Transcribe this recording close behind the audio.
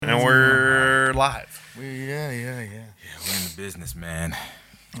And we're live. Yeah, we're in the business, man.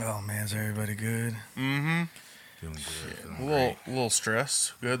 Oh man, is everybody good? Mm-hmm. Feeling good. Feeling A little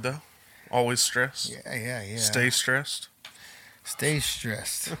stressed. Good though. Always stressed. Yeah. Stay stressed. Stay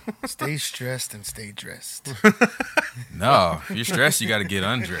stressed. Stay stressed and stay dressed. No, if you're stressed, you got to get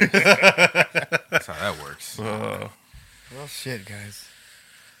undressed. That's how that works. Well, shit, guys.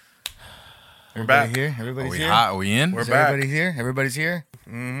 We're Everybody back. here? Everybody's Are we here? hot? Are we in? We're Is back. everybody here? Everybody's here?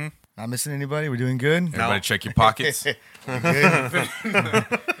 Mm-hmm. Not missing anybody? We're doing good? Everybody check your pockets. We good?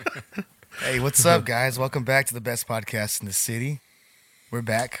 Hey, what's up, guys? Welcome back to the best podcast in the city. We're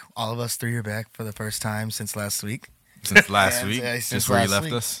back. All of us three are back for the first time since last week. Since last week? Since Just where you last left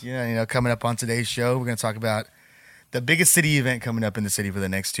week. us? Yeah, coming up on today's show, we're going to talk about the biggest city event coming up in the city for the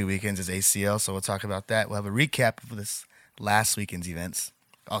next 2 weekends is ACL, so we'll talk about that. We'll have a recap of this last weekend's events.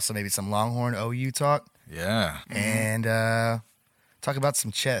 Also, maybe some Longhorn OU talk. Yeah. And talk about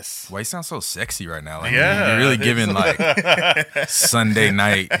some chess. Why you sound so sexy right now? Like, Yeah. You're really giving, like, Sunday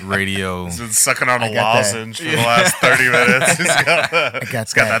night radio. He's been sucking on a I got that. lozenge for the last 30 minutes. He's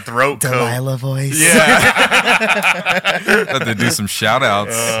got that throat coat. Delilah voice. Yeah. Have to do some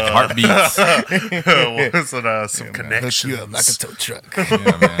shout-outs, heartbeats. What's it? Some connections. Hook you up like a tow truck.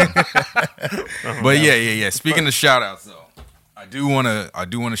 Yeah, man. But yeah. Speaking of shout outs though, I do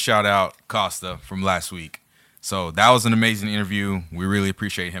wanna shout out Costa from last week. So that was an amazing interview. We really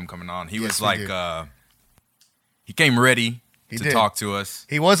appreciate him coming on. He Yes, was we like do. He came ready He to did. talk to us.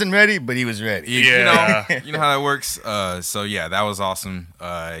 He wasn't ready, but he was ready. Yeah. You know how that works. So yeah, that was awesome.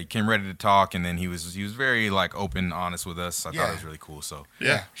 He came ready to talk, and then he was very like open, honest with us. I thought it was really cool. So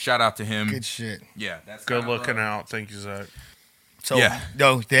Yeah. shout out to him. Good shit. Yeah, that's Good kinda, looking out. Thank you, Zach. So, Yeah.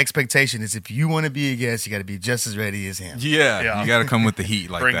 no, the expectation is if you want to be a guest, you got to be just as ready as him. Yeah. You got to come with the heat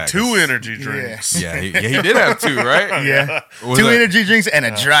like Bring that. 2 energy drinks. Yeah, he did have 2, right? Yeah. Was 2 that- energy drinks and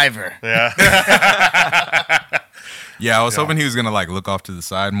a driver. Yeah. Yeah, I was hoping he was gonna like look off to the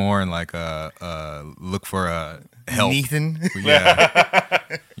side more and like look for help. Nathan. Yeah,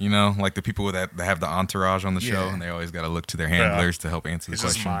 you know, like the people that have the entourage on the show, Yeah. and they always got to look to their handlers to help answer He's the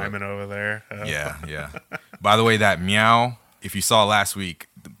just question. miming over there. But, yeah. By the way, that meow. If you saw last week,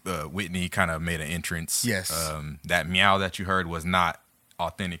 Whitney kind of made an entrance. Yes. That meow that you heard was not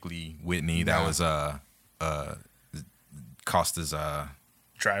authentically Whitney. That No. was Costa's Driver.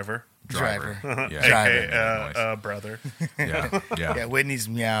 driver. Driver. Yeah. Driver. Made that noise. Brother. Yeah. Yeah, Whitney's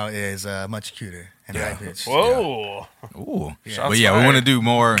meow is much cuter and Yeah. high pitched. Whoa. Ooh. Yeah. But yeah, we fired. want to do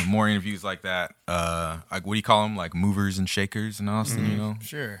more interviews like that. Like what do you call them? Like movers and shakers in Austin, you know?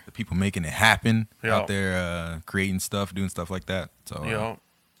 Sure. The people making it happen Yeah. out there, creating stuff, doing stuff like that. So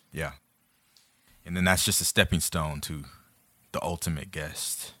yeah. And then that's just a stepping stone to the ultimate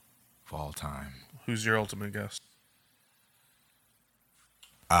guest of all time. Who's your ultimate guest?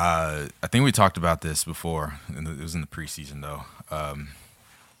 I think we talked about this before. It was in the preseason though.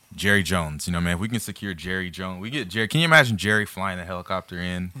 Jerry Jones, you know, man, if we can secure Jerry Jones, we get Jerry. Can you imagine Jerry flying a helicopter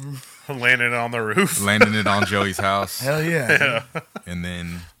in, Landing on the roof. landing it on Joey's house, Hell yeah. and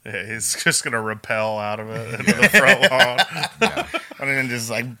then Yeah, he's just going to rappel out of it into the front lawn. And then just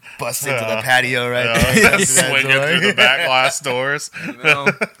like bust into the patio right there. Swing it through the back glass doors. you know.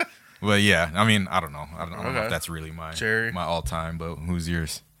 But yeah, I mean, I don't know. I don't know Okay. if that's really my Jerry. my all time. But who's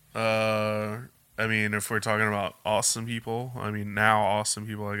yours? I mean, if we're talking about awesome people, now awesome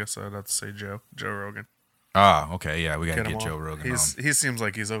people, I guess I'd have to say Joe Rogan. Ah, okay, yeah, we gotta Get him get Joe on. Rogan He seems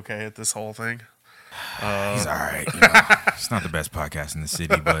like he's okay at this whole thing. on. He's all right. You know, it's not the best podcast in the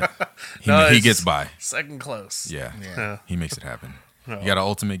city, but he it's gets by. Second close. Yeah, Yeah. he makes it happen. Yeah. You got an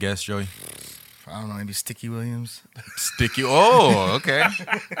ultimate guest, Joey? I don't know, maybe Sticky Williams. Sticky. Oh, okay.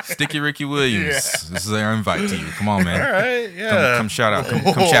 Sticky Ricky Williams. This is our invite to you. Come on, man. All right, yeah. Come shout out. Come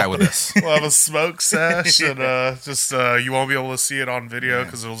chat with us. We'll have a smoke sesh, and just you won't be able to see it on video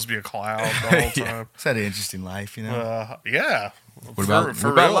because it'll just be a cloud the whole time. He's had an interesting life, you know. Yeah. What about for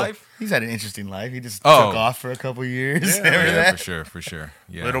what about real. life? He's had an interesting life. He just Oh. took off for a couple years. Yeah. Remember Yeah, that? for sure.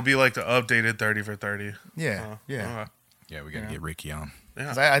 Yeah, It'll be like the updated 30 for 30. Yeah, yeah. yeah. We gotta get Ricky on.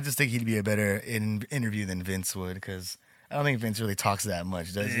 'Cause I just think he'd be a better interview than Vince would, because I don't think Vince really talks that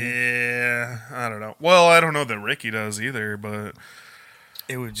much, does he? Yeah, I don't know. Well, I don't know that Ricky does either, but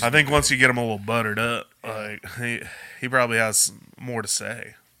It would. Just I think once you get him a little buttered up, like he probably has more to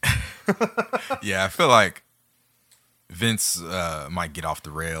say. Yeah, I feel like Vince might get off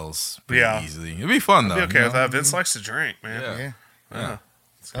the rails pretty easily. It'd be fun though. Be okay you know? with that. Vince likes to drink, man. Yeah. Yeah.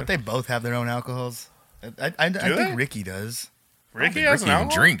 Don't they both have their own alcohols? I they? think Ricky does. Ricky has Ricky an even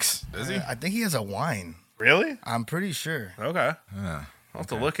alcohol? drinks, does he? I think he has a wine. Really? I'm pretty sure. Okay. Yeah. I'll have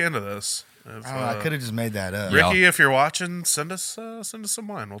to look into this. If, I don't know. I could have just made that up. Yeah. Ricky, if you're watching, send us some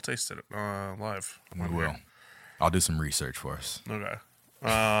wine. We'll taste it live. We will. I'll do some research for us. Okay.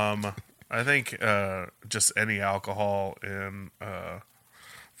 I think just any alcohol in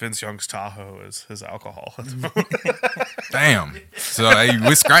Vince Young's Tahoe is his alcohol. Damn. So hey,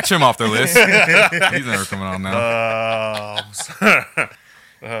 we scratch him off the list. He's never coming on now.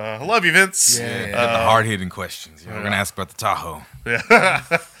 I love you, Vince. Yeah. The hard hitting questions. We're gonna ask about the Tahoe.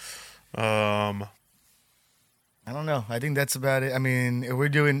 I don't know. I think that's about it. I mean, if we're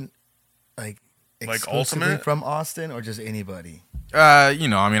doing like exclusively ultimate from Austin or just anybody.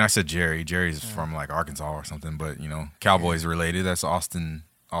 I said Jerry. Jerry's from like Arkansas or something, but Cowboys related. That's Austin.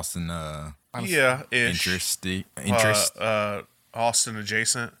 Yeah, Interest. Austin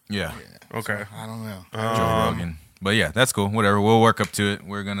adjacent. Yeah. Okay. I don't know. Joe Rogan. But yeah, that's cool. Whatever. We'll work up to it.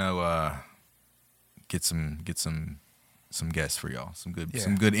 We're gonna get some guests for y'all. Some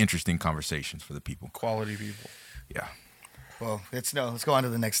good interesting conversations for the people. Quality people. Yeah. Well, let's go on to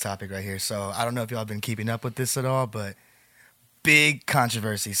the next topic right here. So I don't know if y'all have been keeping up with this at all, but big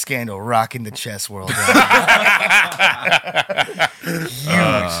controversy, scandal rocking the chess world.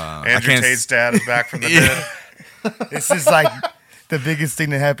 Andrew Tate's dad is back from the dead. This is like the biggest thing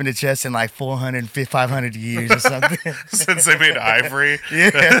that happened to chess in like 400, 500 years or something. Since they made ivory.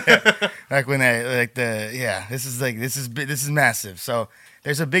 Yeah. Like when this is massive. So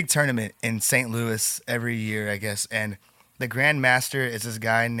there's a big tournament in St. Louis every year, I guess, and the Grand Master is this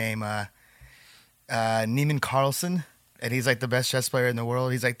guy named Neiman Carlsen, and he's like the best chess player in the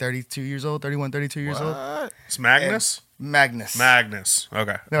world. He's like 32 years old. It's Magnus? Magnus.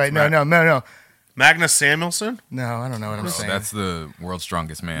 Okay. No, wait, no. Magnus Samuelson? No, I don't know what I'm saying. That's the world's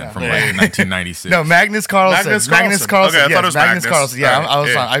strongest man from No. like 1996. No, Magnus Carlsen. Magnus Carlsen. Okay, I thought it was Magnus Carlsen. Yeah, All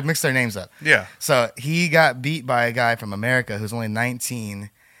right, I mixed their names up. Yeah. So he got beat by a guy from America who's only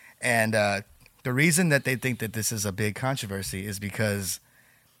 19, and the reason that they think that this is a big controversy is because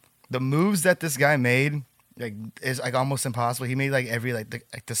the moves that this guy made is like almost impossible. He made like every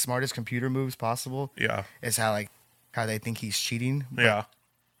the smartest computer moves possible. Yeah. Is how they think he's cheating. Yeah.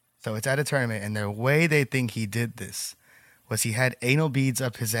 So it's at a tournament, and the way they think he did this was he had anal beads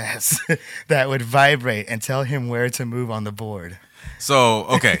up his ass that would vibrate and tell him where to move on the board. So,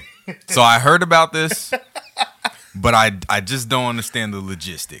 okay. So I heard about this, but I just don't understand the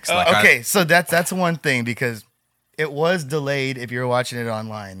logistics. So that's one thing, because it was delayed if you're watching it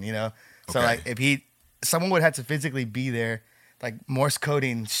online, So Okay. like if someone would have to physically be there, like Morse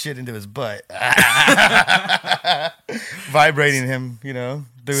coding shit into his butt, vibrating him,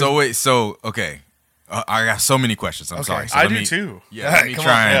 Okay. I got so many questions. I'm sorry. So I let do me- too. Yeah, All let right, me come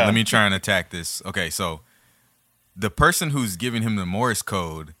try on. and Yeah. let me try and attack this. Okay, so the person who's giving him the Morse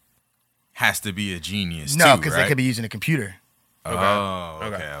code has to be a genius No, too, because right? they could be using a computer. Oh,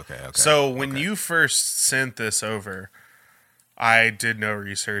 Okay. okay. So when you first sent this over, I did no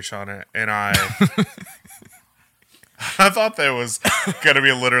research on it, and I thought there was gonna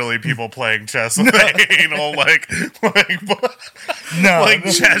be literally people playing chess with anal like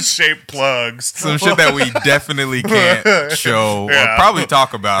chess-shaped plugs. Some shit that we definitely can't show or Yeah. probably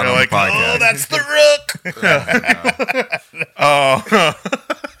talk about They're on like, the podcast. oh, that's the rook. Oh,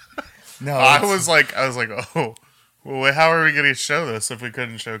 No, I was like, oh, well, how are we going to show this if we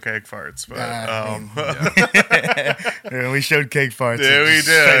couldn't show cake farts? But we showed cake farts. Yeah, and we just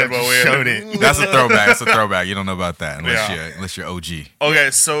straight did, up but we showed it. That's a throwback. That's a throwback. You don't know about that Yeah. unless you're OG. okay,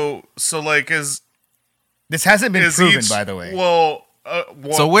 so like is This hasn't been proven, each, by the way. Well,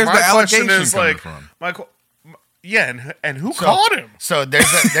 So where's my the question allegation is, coming like, from? and who caught him? So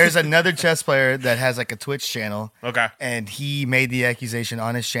there's another chess player that has like a Twitch channel. Okay. And he made the accusation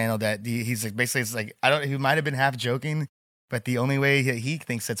on his channel that he's like, basically, it's like, he might have been half joking, but the only way he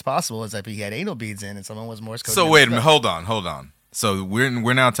thinks it's possible is if he had anal beads in and someone was Morse coding. So wait a minute. Hold on. So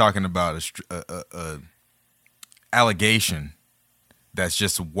we're now talking about a allegation that's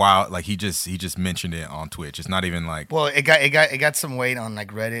just wild. Like he just mentioned it on Twitch. It's not even like. Well, it got some weight on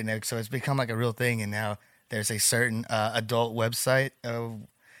like Reddit, and so it's become like a real thing. And now there's a certain adult website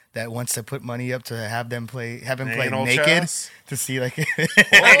that wants to put money up to have him play Anal naked chess? to see like Play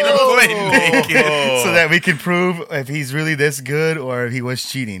naked. so that we can prove if he's really this good or if he was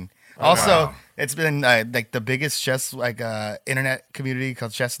cheating. Also, wow. it's been like the biggest chess internet community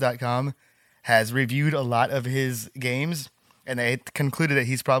called chess.com has reviewed a lot of his games, and they concluded that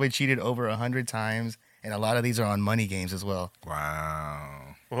he's probably cheated over 100 times, and a lot of these are on money games as well.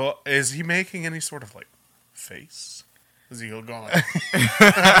 Wow. Well, is he making any sort of like face? Is he going like, you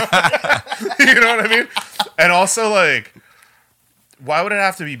know what I mean? And also, like, why would it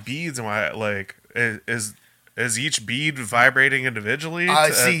have to be beads? And why, like, is Is each bead vibrating individually?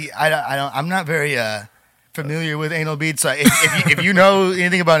 See, I'm not very familiar with anal beads. So if you know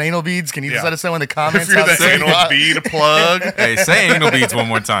anything about anal beads, can you just let us know in the comments? If you're the anal bead plug. Hey, say anal beads one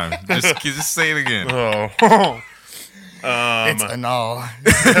more time. Just say it again. Oh. It's anal.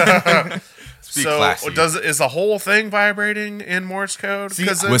 So is the whole thing vibrating in Morse code? We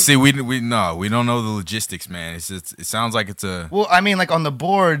don't know the logistics, man. It sounds like it's a. Well, I mean, like on the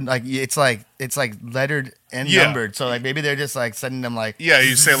board, like it's like lettered and numbered. So like maybe they're just like sending them like. Yeah,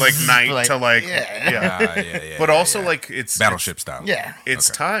 you say like night to like. Yeah. But also like it's battleship style. Yeah, it's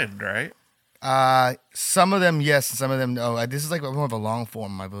timed, right? Some of them yes, and some of them no. This is like more of a long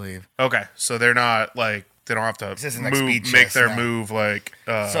form, I believe. Okay, so they're not like. They don't have to make their move like.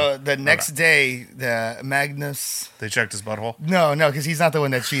 So the next day, the Magnus. They checked his butthole. No, because he's not the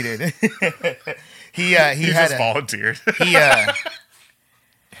one that cheated. he just volunteered.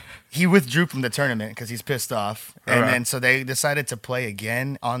 He withdrew from the tournament because he's pissed off, and then so they decided to play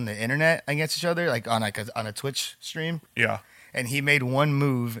again on the internet against each other, like on a Twitch stream. Yeah. And he made one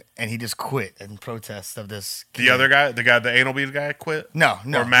move, and he just quit in protest of this. The other guy, the anal bead guy, quit. No,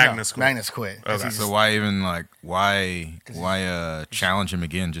 or Magnus quit. Magnus quit. Okay. So why even like why challenge him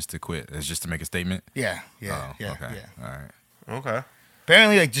again just to quit? It's just to make a statement. Yeah. Okay. All right. Okay.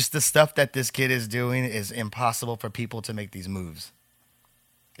 Apparently, like just the stuff that this kid is doing is impossible for people to make these moves.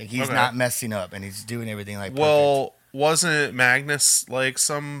 Like he's not messing up, and he's doing everything like. Well, wasn't Magnus like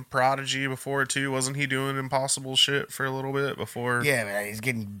some prodigy before too? Wasn't he doing impossible shit for a little bit before? Yeah, man, he's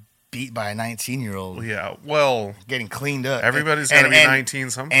getting beat by a 19-year-old. Yeah, well, getting cleaned up. Everybody's got to be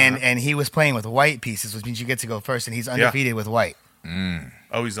 19 sometime. And he was playing with white pieces, which means you get to go first, and he's undefeated with white.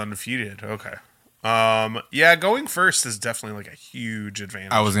 Oh, he's undefeated. Okay. Yeah, going first is definitely like a huge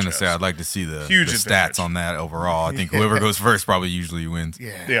advantage. I was gonna say I'd like to see the stats on that overall. I think whoever goes first probably usually wins.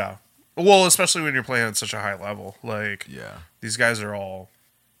 Yeah. Well, especially when you're playing at such a high level. Like, these guys are all,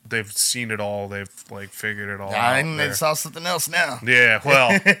 they've seen it all. They've, like, figured it all out. And they saw something else now. Yeah,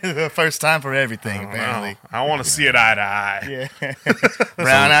 well. The first time for everything, apparently. I want to see it eye to eye. Yeah.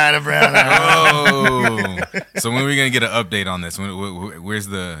 Brown eye to brown eye. Oh. So when are we going to get an update on this?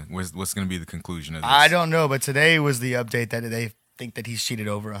 What's going to be the conclusion of this? I don't know, but today was the update that they think that he's cheated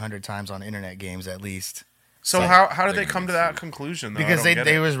over 100 times on internet games at least. So how did they come to that conclusion? Though? Because they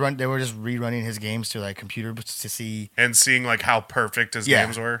were just rerunning his games to like computer to see and seeing like how perfect his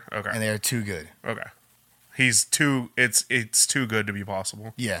games were. Okay, and they are too good. Okay, he's too. It's too good to be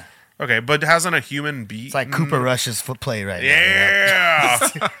possible. Yeah. Okay, but hasn't a human beaten? It's like Cooper Rush's foot play right now. Yeah.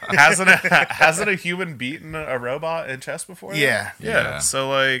 hasn't a human beaten a robot in chess before? Yeah. So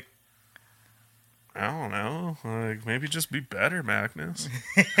like. I don't know. Like maybe just be better, Magnus.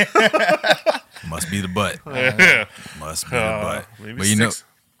 Must be the butt. Must be the butt. But you know.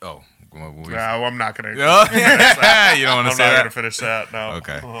 Oh. I'm not gonna. You don't want to say that? I'm not gonna finish that. No.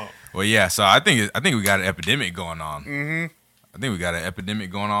 Okay. Well, yeah. So I think we got an epidemic going on. Mm-hmm. I think we got an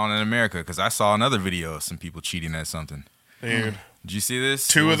epidemic going on in America because I saw another video of some people cheating at something. Dude. Did you see this?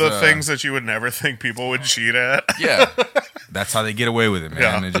 Two of the things that you would never think people would cheat at. Yeah. That's how they get away with it, man.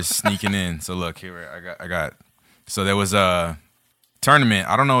 Yeah. They're just sneaking in. So look, here I got. So there was a tournament.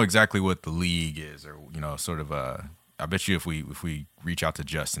 I don't know exactly what the league is, or sort of. I bet you if we reach out to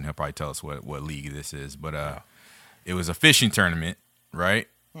Justin, he'll probably tell us what league this is. But it was a fishing tournament, right?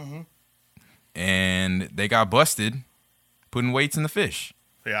 Mm-hmm. And they got busted putting weights in the fish.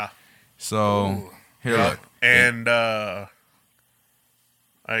 Yeah. So here, look. And I'll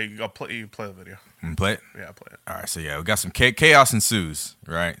play. You play the video. Play it? Yeah, I'll play it. All right, so yeah, we got some chaos ensues,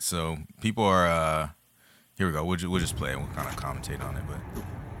 right? So people are, here we go. We'll just play it. We'll kind of commentate on it, but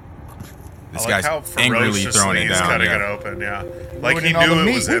this like guy's angrily throwing it down. Cutting it open, yeah. Like he knew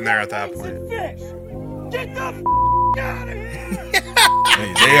it was in there at that point. Get the out of here!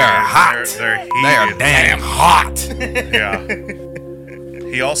 They are hot. They're heated. They are damn hot. Yeah.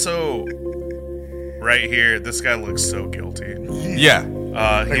 He also, right here, this guy looks so guilty. Yeah.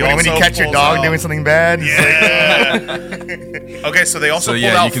 Like when you catch your dog doing something bad. Yeah. Okay, so they also pulled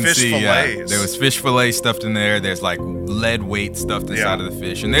out fish fillets. There was fish fillet stuffed in there. There's like lead weight stuffed inside of the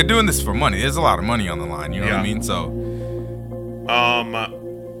fish, and they're doing this for money. There's a lot of money on the line. You know what I mean? So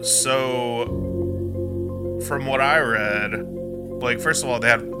from what I read, like first of all, they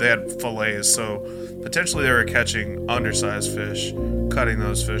had fillets, so potentially they were catching undersized fish, cutting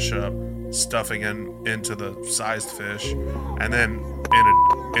those fish up, stuffing into the sized fish, and then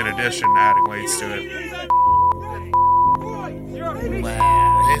in addition adding weights to it. You're a baby.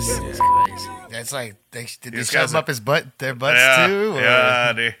 Wow, this is crazy. That's like did they These shove guys him up his butt, their butts Yeah, too? Or?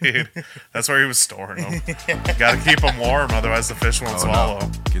 yeah, dude. That's where he was storing them. Got to keep them warm, otherwise the fish won't swallow.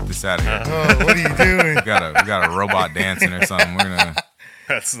 No. Get this out of here. Oh, what are you doing? We got a robot dancing or something. We're gonna.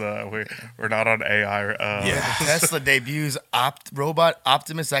 That's we're not on AI. Yeah. Tesla debuts robot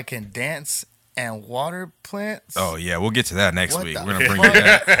Optimus that can dance and water plants. Oh yeah, we'll get to that next What week. the We're gonna bring you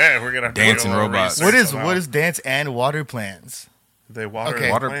that. We're gonna Dancing do a little robots. research What on is dance and water plants? They water Okay.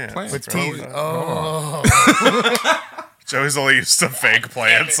 Water plants. plants. With bro. teeth. Oh, Joey's only used to fake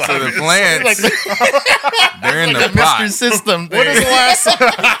plants. So the obviously. plants, they're in the Mr. pot. System. What is the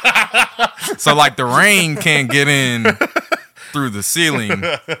last? So like the rain can't get in through the ceiling.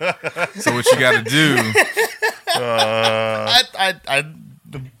 So what you got to do?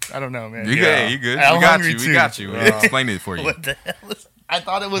 I don't know, man. You Yeah. good? You good? I'm We got hungry you. We too. got you. We explained it for you. What the hell is? I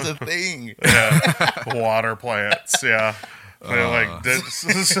thought it was a thing. Water plants. Yeah. They're like this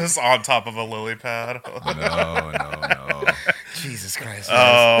is just on top of a lily pad. No. Jesus Christ.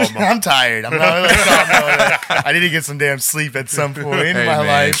 Um, I'm tired. I'm not. I need to get some damn sleep at some point in Hey my man,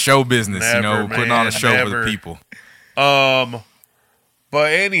 life. show business. Never, putting on man, a show for never. the people. But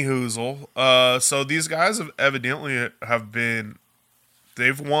anywhoozle, so these guys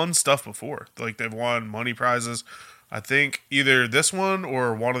they've won stuff before. Like they've won money prizes. I think either this one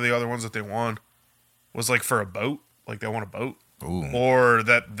or one of the other ones that they won was like for a boat. Like they won a boat. Ooh. Or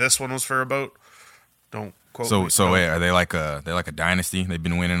that this one was for a boat. Don't quote me. So wait, are they like a dynasty? They've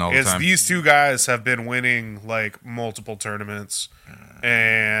been winning all the It's time. these two guys have been winning like multiple tournaments,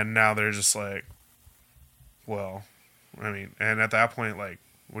 and now they're just like, well, I mean, and at that point, like,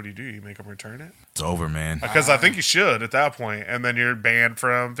 what do? You make them return it? It's over, man. Because I think you should at that point, and then you're banned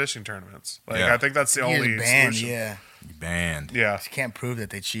from fishing tournaments. Like, Yeah. I think that's the You're only banned, solution. yeah. You banned. Yeah, You can't prove that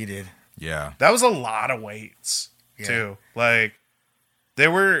they cheated. Yeah. that was a lot of weights Yeah. too. Like, they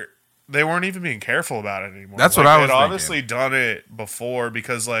weren't even being careful about it anymore. That's like, what I was they'd thinking. obviously done it before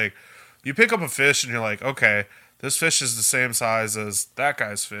because, like, you pick up a fish and you're like, okay, this fish is the same size as that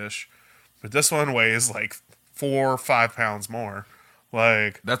guy's fish, but this one weighs like 4 or 5 pounds more.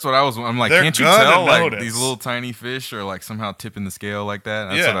 Like, That's what I'm like, They're can't you gonna tell like notice. these little tiny fish are like somehow tipping the scale like that?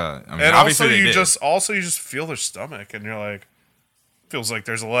 That's yeah. what I mean, and obviously also they you did. just feel their stomach and you're like, feels like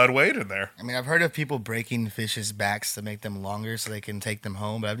there's a lot of weight in there. I mean, I've heard of people breaking fish's backs to make them longer so they can take them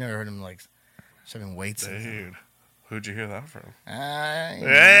home, but I've never heard them like shoving weights. in them. Dude, who'd you hear that from?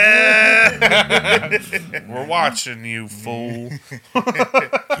 Yeah. We're watching you, fool.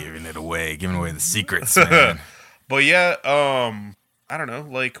 giving away the secrets, man. But yeah, I don't know.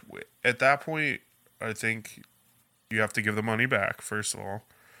 Like at that point, I think you have to give the money back. First of all,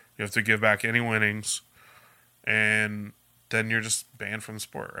 you have to give back any winnings, and then you're just banned from the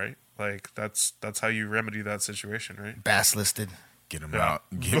sport, right? Like that's how you remedy that situation, right? Bass listed. Get them Yeah. out.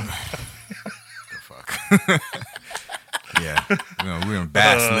 Get 'em- the fuck. Yeah, we're gonna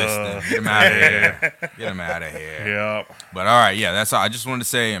bass list them. Get them out of here. Get them out of here. Yeah, But all right, yeah, that's all. I just wanted to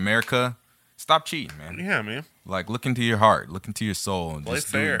say, America, stop cheating, man. yeah, man. Like, look into your heart, look into your soul, and Play just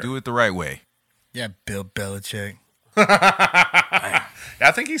fair. do it the right way. Yeah, Bill Belichick.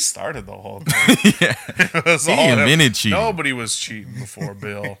 I think he started the whole thing. Yeah, It was he all him. invented cheating. Nobody was cheating before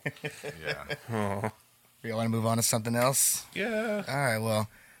Bill. Yeah. You want to move on to something else? Yeah. All right. Well,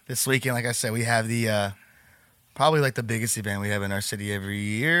 this weekend, like I said, we have the probably like the biggest event we have in our city every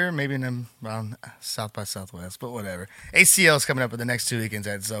year, maybe around South by Southwest, but whatever. ACL is coming up in the next 2 weekends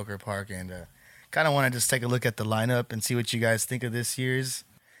at Zilker Park, and kind of want to just take a look at the lineup and see what you guys think of this year's.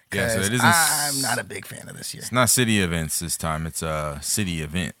 Yeah, so 'Cause it isn't. I'm not a big fan of this year. It's not city events this time. It's a city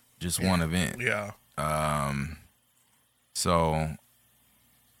event, just one event. Yeah. So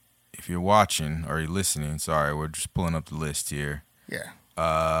if you're watching or you're listening, sorry, we're just pulling up the list here. Yeah,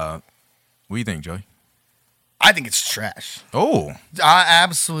 What do you think, Joey? I think it's trash. Oh,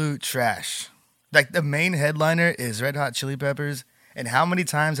 Absolute trash. Like the main headliner is Red Hot Chili Peppers, and how many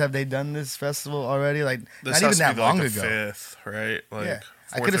times have they done this festival already? Like This not has even to that be long like the ago. fifth, right? Like Yeah,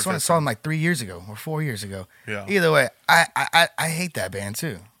 I fourth could or have sworn I fifth saw one. them like 3 years ago or 4 years ago. Yeah. Either way, I hate that band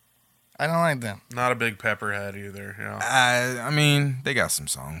too. I don't like them. Not a big Pepperhead either. Yeah. I mean, they got some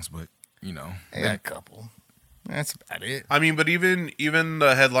songs, but you know, They got a couple. That's about it. I mean, but even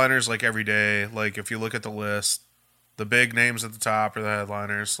the headliners, like every day, like if you look at the list, the big names at the top are the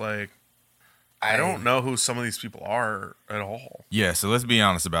headliners. Like I don't know who some of these people are at all. yeah. So let's be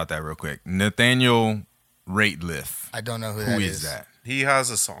honest about that real quick. Nathaniel Rateliff. I don't know who Who that is that? He has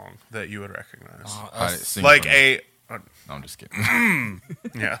a song that you would recognize, Sing like for me. a No, I'm just kidding.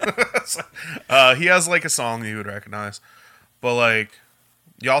 yeah. He has like a song that you would recognize, but like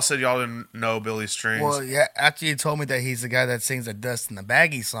Y'all said y'all didn't know Billy Strings. Well, yeah, after you told me that he's the guy that sings the Dust in the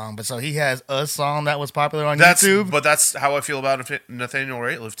Baggy song, but so he has a song that was popular on YouTube. But that's how I feel about Nathaniel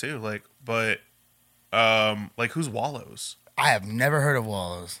Rateliff too. Like who's Wallows? I have never heard of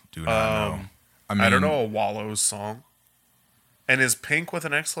Wallows. Do not know. I don't know a Wallows song. And is Pink with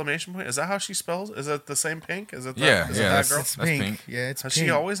an exclamation point? Is that how she spells? Is it the same Pink? Is it that girl? It's That's Pink. Pink. Yeah, it's Has Pink. she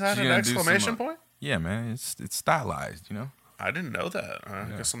always had an exclamation point? Yeah, man, it's stylized, you know. I didn't know that. I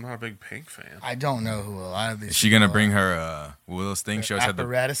guess I'm not a big Pink fan. I don't know who a lot of these. Is she gonna bring her what those things she always had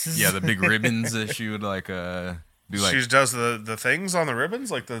apparatuses? the big ribbons that she would like do like She does the things on the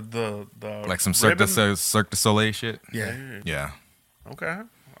ribbons, like the like some Cirque du Soleil shit. Yeah. Yeah. Okay,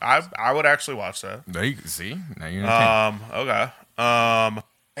 I would actually watch that. There you see. Now you're entertained. Okay. And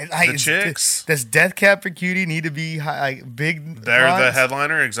the chicks. Does Death Cab for Cutie need to be big? They're the odds?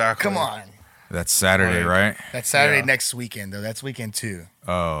 headliner, exactly. Come on. That's Saturday, right? That's Saturday Yeah. next weekend, though. That's weekend 2.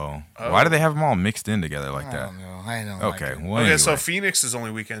 Oh. Why do they have them all mixed in together like I that? don't know. I don't Okay. like it. Well, Okay, so anyway. Phoenix is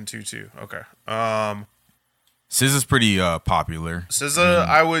only weekend 2 too. Okay. SZA's pretty popular. SZA,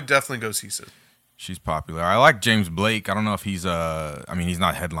 I would definitely go see SZA. She's popular. I like James Blake. I don't know if he's I mean he's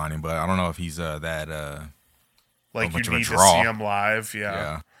not headlining, but I don't know if he's that Like much you of a need to draw. see him live.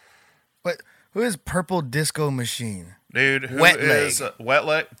 yeah. But who is Purple Disco Machine? Dude, who Wet is Leg. Wet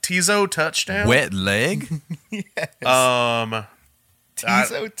Leg? Tizo touchdown. Wet leg?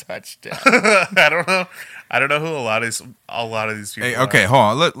 Tizo touchdown. I don't know. I don't know who a lot of these people. Hey, are. okay, hold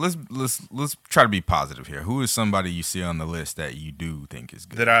on. Let's try to be positive here. Who is somebody you see on the list that you do think is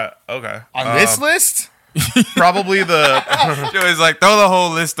good? Okay. On this list? Probably the. It's like throw the whole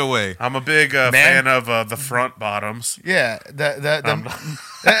list away. I'm a big fan of the front bottoms. Yeah.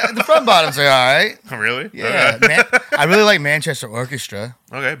 The front bottoms are all right. Really? Yeah. I really like Manchester Orchestra.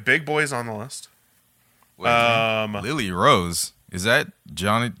 Okay. Big boys on the list. Wait, Lily Rose, is that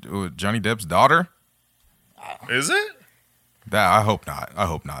Johnny Depp's daughter? Is it? That I hope not.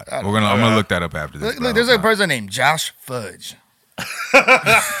 I'm gonna look that up after this. Look, there's a person named Josh Fudge.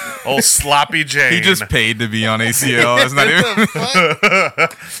 Old Sloppy Jane. He just paid to be on ACL. That's not even.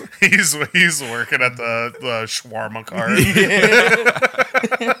 He's working at the shawarma cart.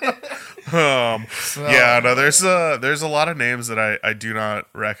 Yeah, no, there's a lot of names that I do not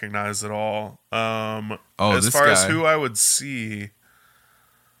recognize at all. As this far as guy. who I would see,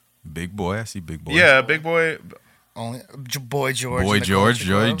 Big boy. I see big boy. yeah, Big Boy. Only Boy George. Boy and the George, Culture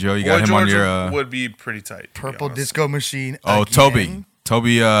Joey, Club. Joe. You Boy got him on George your. would be pretty tight. to be Purple honest. Disco Machine. Oh, again.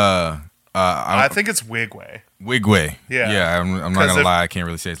 Toby. I think it's Wigway. Wigway. Yeah. Yeah. I'm not 'Cause gonna lie. I can't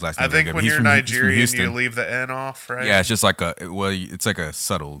really say his last name. I think very good, when but he's you're from Nigerian, Houston. you leave the N off, right? Yeah, it's just like it's like a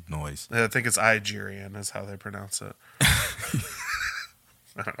subtle noise. I think it's Nigerian is how they pronounce it.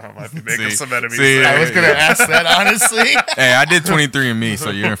 I don't know. I might be making See- some enemies. see, there. I was going to ask that, honestly. Hey, I did 23andMe, so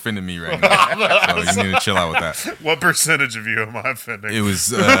you're offending me right now. So you need to chill out with that. What percentage of you am I offending? It was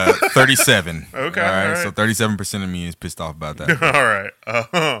 37. Okay, all right. all right. So 37% of me is pissed off about that. All right.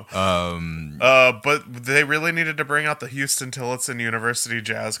 But they really needed to bring out the Houston Tillotson University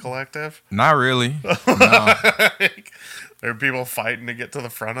Jazz Collective. Not really. There are people fighting to get to the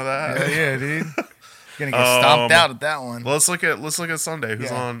front of that. Yeah, dude. You're going to get stomped out at that one. Let's look at Sunday. Who's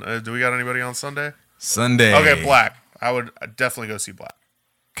Yeah. on? Do we got anybody on Sunday? Sunday. Okay, Black. I would definitely go see Black.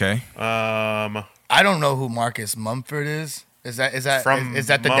 Okay. I don't know who Marcus Mumford is. Is that From the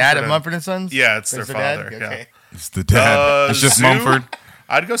dad Mumford of and- Mumford and Sons? Yeah, it's There's their the dad? father. Yeah. Okay. It's the dad. It's just Zoo? Mumford.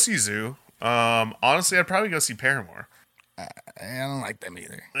 I'd go see Zoo. Honestly, I'd probably go see Paramore. I don't like them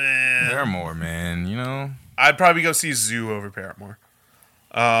either. Paramore, man. You know. I'd probably go see Zoo over Paramore.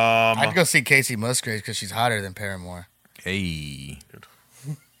 I'd go see Casey Musgraves because she's hotter than Paramore. Hey.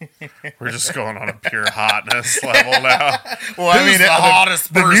 We're just going on a pure hotness level now. Well, Who's the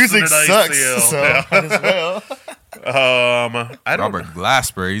hottest the person music at sucks, ACL? so Yeah. might as well. I don't. Robert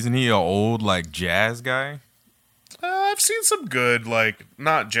Glasper. Isn't he an old like jazz guy? I've seen some good, like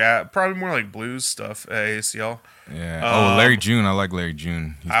not jazz, probably more like blues stuff at ACL. Yeah. Larry June. I like Larry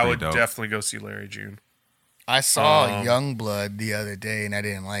June. He's I pretty would dope. definitely go see Larry June. I saw Youngblood the other day and I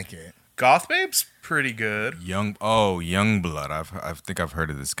didn't like it. Goth Babe's pretty good. Youngblood. I think I've heard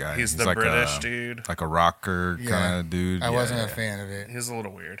of this guy. He's the like British dude. like a rocker Yeah. kind of dude. I Yeah, wasn't a yeah. fan of it. He's a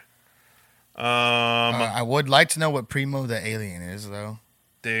little weird. I would like to know what Primo the Alien is, though.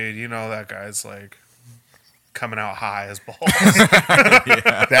 Dude, you know that guy's like coming out high as balls.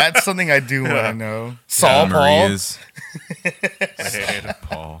 That's something I do want to know. Saul The Paul. Marias. I hate it.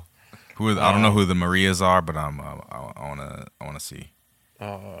 Paul. I don't know who the Marias are, but I wanna see.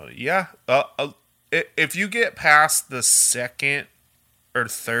 Yeah. If you get past the second or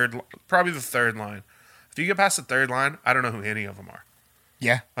third, probably the third line. If you get past the third line, I don't know who any of them are.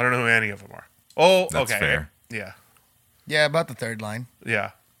 Yeah. I don't know who any of them are. Oh, That's okay. fair. Yeah. Yeah, about the third line.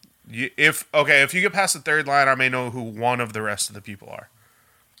 Yeah. If you get past the third line, I may know who one of the rest of the people are.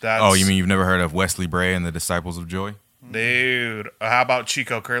 That's, Oh, you mean you've never heard of Wesley Bray and the Disciples of Joy? dude? How about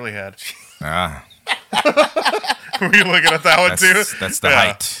Chico Curlyhead? Ah, Were you looking at that one too? that's the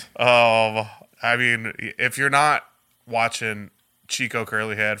height. I mean, if you're not watching Chico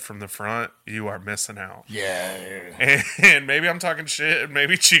Curlyhead from the front, you are missing out. Yeah. And maybe I'm talking shit. And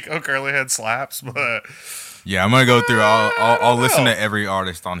maybe Chico Curlyhead slaps, but Yeah, I'm gonna go through. I'll listen to every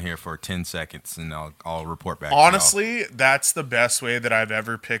artist on here for 10 seconds, and I'll report back. honestly, that's the best way that I've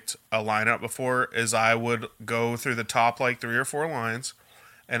ever picked a lineup before. Is I would go through the top like 3 or 4 lines,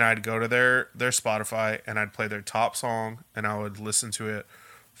 and I'd go to their Spotify and I'd play their top song, and I would listen to it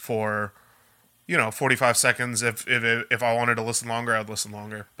for 45 seconds. If I wanted to listen longer, I'd listen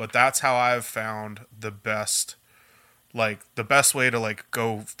longer. But that's how I've found the best way to like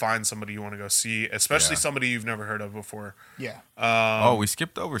go find somebody you want to go see, especially somebody you've never heard of before. Yeah. we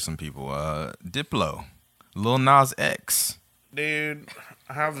skipped over some people. Diplo, Lil Nas X. Dude,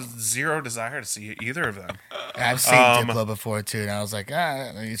 I have zero desire to see either of them. I've seen Diplo before too, and I was like,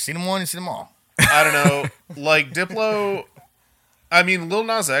 you've seen them one, you've seen them all. I don't know. Like Diplo, I mean, Lil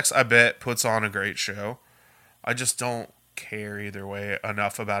Nas X, I bet, puts on a great show. I just don't care either way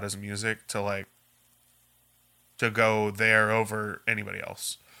enough about his music to go there over anybody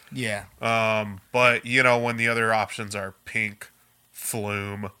else. Yeah. But when the other options are Pink,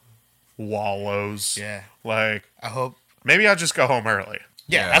 Flume, Wallows, I hope. maybe I'll just go home early.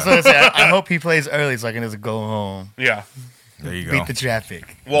 Yeah, that's what I said. I hope he plays early so I can just go home, Yeah. There you go. beat the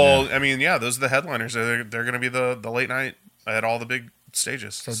traffic. Well, I mean, those are the headliners. They're going to be the late night at all the big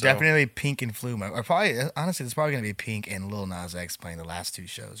stages. So definitely Pink and Flume. Or probably, honestly, it's probably going to be Pink and Lil Nas X playing the last 2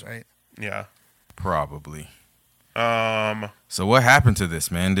 shows, right? Yeah. Probably. So what happened to this,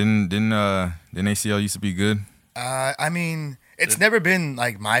 man? Didn't ACL used to be good? I mean, it's never been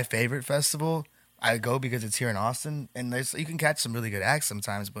like my favorite festival. I go because it's here in Austin, and you can catch some really good acts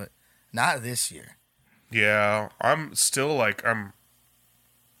sometimes, but not this year. Yeah, I'm still I'm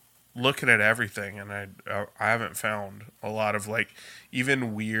looking at everything, and I haven't found a lot of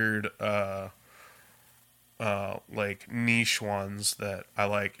even weird niche ones that I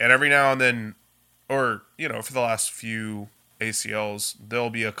like. And every now and then, or for the last few ACLs, there'll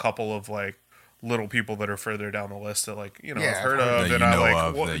be a couple of little people that are further down the list that I've heard of that and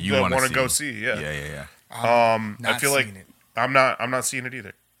I that you want want to go see. Yeah. I feel like it. I'm not seeing it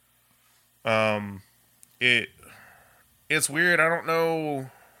either. It's weird. I don't know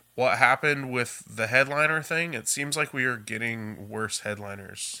what happened with the headliner thing. It seems like we are getting worse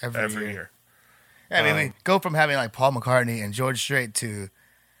headliners every year. Yeah, I mean, we go from having Paul McCartney and George Strait to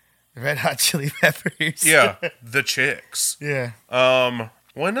Red Hot Chili Peppers. Yeah, the Chicks. Yeah.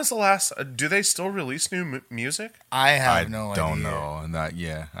 When is the last? Do they still release new music? I have no idea. I don't know.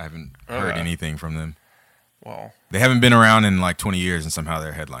 I haven't heard anything from them. Well, They haven't been around in 20 years, and somehow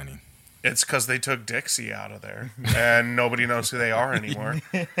they're headlining. it's because they took Dixie out of there, and nobody knows who they are anymore.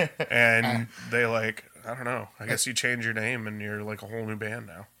 And they I don't know. I guess you change your name, and you're a whole new band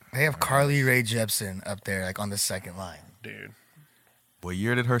now, They have Carly Rae Jepsen up there, on the second line. dude. What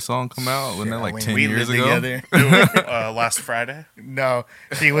year did her song come out? Wasn't that When 10 we years lived ago? together. Last Friday. No,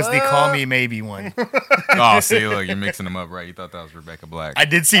 she was the Call Me Maybe one. Oh, see, look, you're mixing them up, right? You thought that was Rebecca Black. I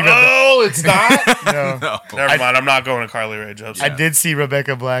did see. Oh, it's not. No. Never mind. I'm not going to Carly Rae Jepsen. I did see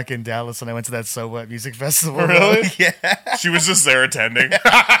Rebecca Black in Dallas when I went to that So What music festival. Really? Yeah. She was just there attending.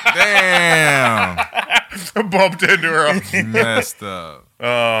 Damn. Bumped into her. You messed up.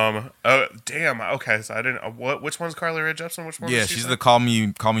 Damn. Okay, so I didn't. Which one's Carly Rae Jepsen? Which one? Yeah, was she she's say? the Call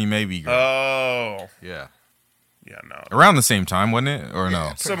Me Maybe girl. Oh. Yeah. Yeah. No. Around the same time, wasn't it? Or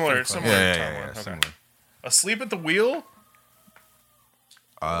no? Similar. pretty Similar. Yeah, timeline. Okay. similar. Asleep at the Wheel.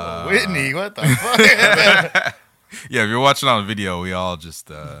 Whitney, what the fuck? Yeah, if you're watching on video, we all just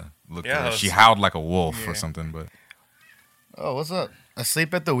looked Yeah, at her. that's- She howled like a wolf or something, but Oh, what's up?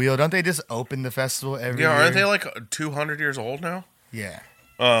 Asleep at the Wheel. Don't they just open the festival every Yeah. year? Aren't they 200 years old now? Yeah.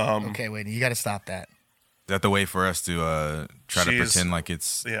 Um. Okay, Whitney, you got to stop that. is that the way for us to try to She's- pretend like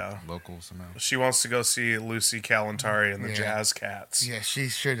it's Yeah. local somehow? She wants to go see Lucy Kalantari and the Yeah. Jazz Cats. Yeah, she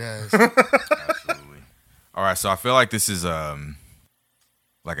sure does. Absolutely. All right, so I feel like this is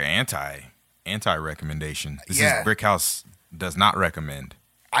like an anti recommendation. This Yeah. is Brickhouse does not recommend.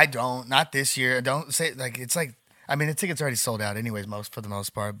 I don't. Not this year. Don't say it's like. I mean, the tickets already sold out anyways, for the most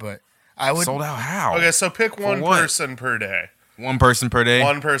part. But I would. Sold out how? Okay, so pick one what? person per day. One person per day.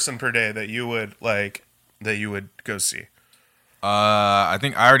 One person per day that you would go see. I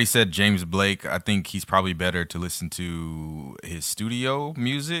think I already said James Blake. I think he's probably better to listen to his studio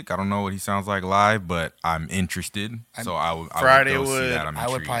music. I don't know what he sounds like live, but I'm interested. So I would Friday go see would- that. I'm I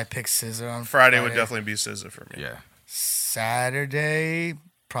would intrigued. probably pick Scissor on Friday would definitely be SZA for me. Yeah. Saturday,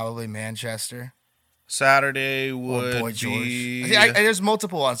 probably Manchester Saturday or would Boy George. be. There's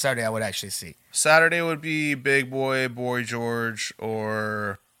multiple on Saturday I would actually see. Saturday would be Big Boy, Boy George,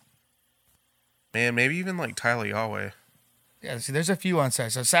 or man, maybe even like Tyler Yahweh. Yeah, see, there's a few on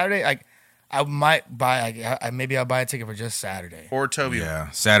Saturday. So Saturday, I might buy. Maybe I'll buy a ticket for just Saturday. Or Toby. Yeah.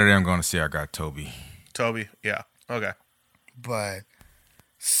 Saturday I'm going to see I Got Toby. Toby. Yeah. Okay. But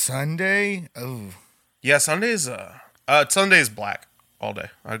Sunday, oh, Yeah, Sunday's Black all day.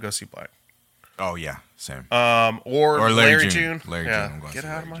 I'd go see Black. Oh yeah, same. Or Larry June. Larry Yeah. June, I'm going to Get see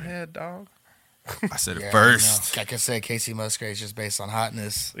out of Larry my June. head, dog. I said it yeah, first. no. Like I said, Casey Musgrave's just based on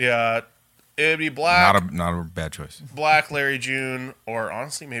hotness. Yeah. It'd be Black, Not a bad choice. Black, Larry June, or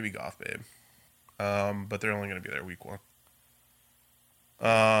honestly maybe Goth Babe. But they're only going to be there week 1.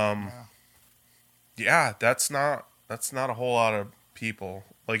 Yeah, that's not a whole lot of people.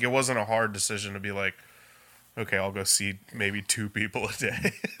 Like, it wasn't a hard decision to be like, okay, I'll go see maybe 2 people a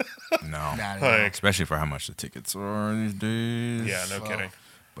day. No. Not at Like, Especially for how much the tickets are these days. yeah, no Well, kidding.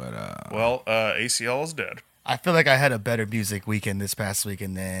 But Well, ACL is dead. I feel like I had a better music weekend this past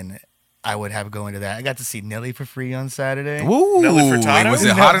weekend than I would have going to that. I got to see Nelly for free on Saturday. Ooh, Nelly Furtado? was it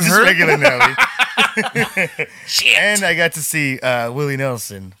No, hot in just her? regular Nelly. And I got to see Willie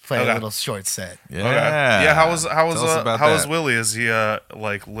Nelson play Okay. a little short set. Yeah. Okay. Yeah, how was Tell us about how was that. Willie? Is he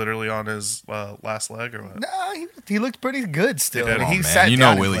like literally on his last leg or what? No, he looked pretty good still. He did. I mean, Oh, he man. sat You down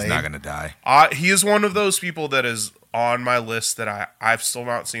know and Willie's played. not gonna die. He is one of those people that is on my list that I've still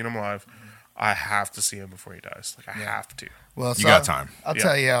not seen him live. I have to see him before he dies. Like I have to. Well, You so got time. I'll Yeah.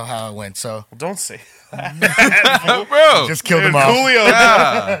 tell you how it went. So Well, don't say. Bro. just killed him Dude,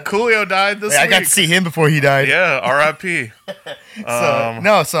 off. Coolio died this I week. got to see him before he died. Yeah, R.I.P.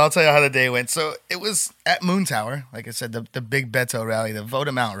 So I'll tell you how the day went. So it was at Moon Tower, like I said, the big Beto rally, the Vote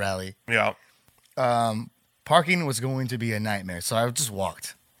 'em Out rally. Yeah. Parking was going to be a nightmare, so I just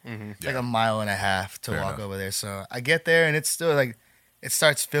walked like a mile and a half to Fair walk enough. over there. So I get there and it's still like it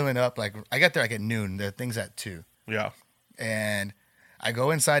starts filling up. Like I got there like at noon. The thing's at 2, Yeah. and I go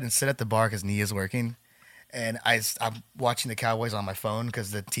inside and sit at the bar because Nia's working, and I'm watching the Cowboys on my phone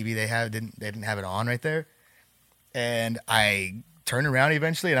because the TV they didn't have it on right there, and I turn around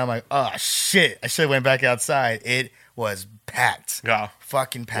eventually and I'm like, oh shit, I should have went back outside. It was packed, Yeah.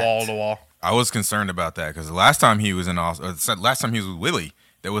 fucking packed, Wall to wall. I was concerned about that because the last time he was in last time he was with Willie,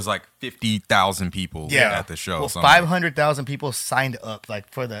 there was like 50,000 people Yeah. at the show. Well, So I'm like, 500,000 people signed up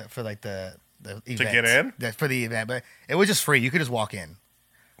like for the event. get in? For the event, but it was just free. You could just walk in.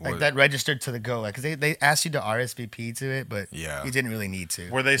 Like What- that registered to the go, because they asked you to RSVP to it, but Yeah. you didn't really need to.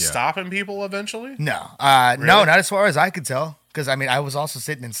 Were they stopping people eventually? No, Really? no, not as far as I could tell. Because I mean, I was also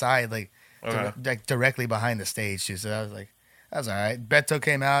sitting inside, like, Okay. like directly behind the stage too. So I was like, that was all right. Beto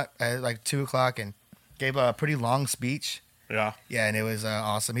came out at like 2:00 and gave a pretty long speech. Yeah. Yeah, and it was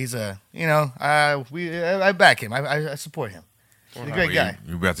awesome. He's I back him. I support him. He's a great guy.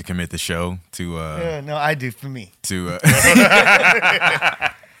 You about to commit the show to No, I do for me.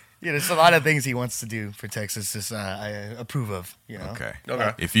 Yeah, there's a lot of things he wants to do for Texas. Just I approve of. You know, Okay.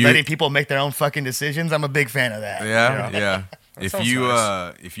 Okay. If you letting people make their own fucking decisions. I'm a big fan of that. Yeah. If sounds you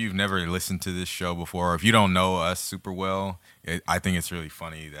nice. if you've never listened to this show before, or if you don't know us super well, I think it's really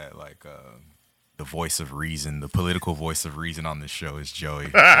funny that like the voice of reason, the political voice of reason on this show is Joey.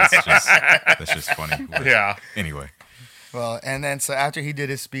 That's just funny. Yeah. Anyway, Well, and then so after he did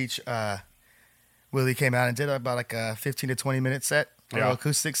his speech, Willie came out and did about like a 15 to 20 minute set, a little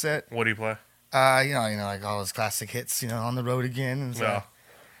acoustic set. What do you play? You know, like all his classic hits. You know, On the Road Again, and so Yeah.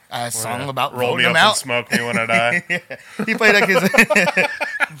 a song about Roll me voting up him and out. smoke me when I die. He played like his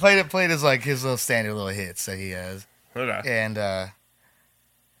played his like his little standard little hits that he has, Okay. and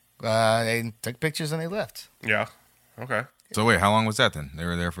they took pictures and they left. Yeah. Okay. so wait, how long was that then? They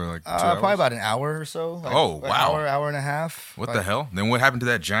were there for like 2 hours? Probably about an hour or so. Like, Oh, an wow. hour and a half. What Like, the hell? Then what happened to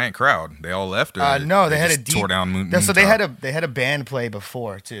that giant crowd? They all left? Or No, they had a just deep. tore down Moon. So they Moon had a band play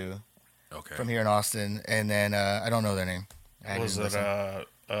before too, Top? Okay. from here in Austin, and then I don't know their name. I Was didn't it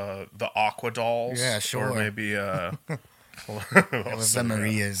listen. the Aqua Dolls? Yeah, sure. Or maybe It it was the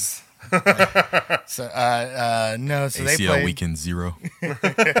Marias. So no, so they ACL played, Weekend 0. I'm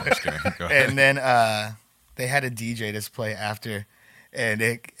just kidding. Go ahead. and then they had a DJ just play after, and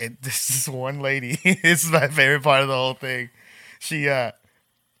this is one lady. This is my favorite part of the whole thing.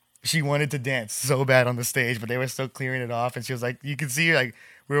 She wanted to dance so bad on the stage, but they were still clearing it off, and she was like, you could see her, like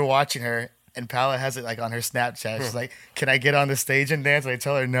we were watching her, And Paula has it like on her Snapchat. She's like, "Can I get on the stage and dance?" And I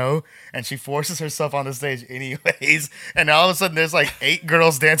tell her no, and she forces herself on the stage anyways. And all of a sudden, there's like 8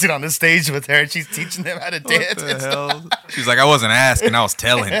 girls dancing on the stage with her, and she's teaching them how to dance. What the hell? She's like, I wasn't asking, I was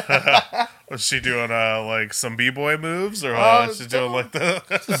telling. Was she doing like some b-boy moves, or was she doing like the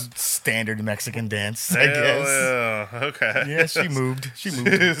Just standard Mexican dance, I Hell guess. yeah. Okay. Yeah, she moved. She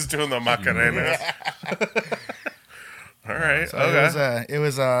moved. She's doing the Macarena. All right. So okay. it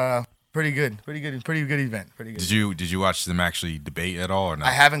was pretty good event. Pretty good. Did you watch them actually debate at all or not?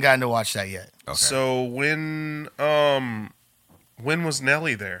 I haven't gotten to watch that yet. Okay. So when was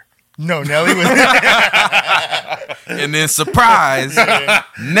Nelly there? No, Nelly was. And then surprise,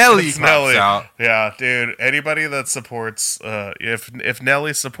 Nelly It's pops Nelly. out. Yeah, dude. Anybody that supports, if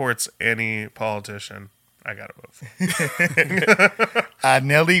Nelly supports any politician, I gotta vote.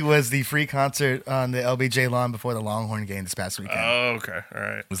 Nelly was the free concert on the LBJ lawn before the Longhorn game this past weekend. Oh, okay. All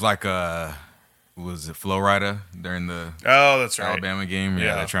right. It was like was it Flow Rider during the Oh, that's right. Alabama game? Yeah,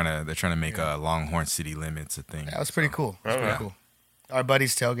 Yeah. they're trying to make Longhorn city limits a thing. That was pretty cool. It was Okay. pretty cool. Our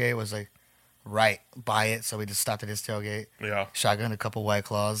buddy's tailgate was like right by it, so we just stopped at his tailgate, Yeah. shotgunned a couple White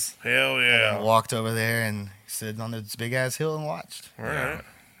Claws, Hell and yeah. walked over there and stood on this big ass hill and watched. All right.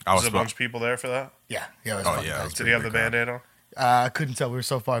 I Was was a bunch of people there for that? Yeah, it was Oh, fucking yeah, tight. it was Did he have the Pretty Band-Aid on? I couldn't tell. We were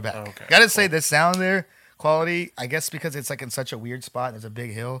so far back. Oh, okay. Gotta say, the sound there, quality, I guess because it's like in such a weird spot, there's a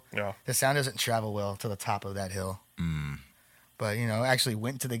big hill. Yeah. The sound doesn't travel well to the top of that hill. But, actually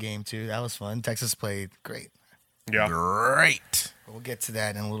went to the game too. That was fun. Texas played great. Yeah. great. We'll get to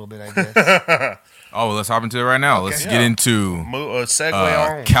that in a little bit, I guess. Oh, well, let's hop into it right now. Let's get into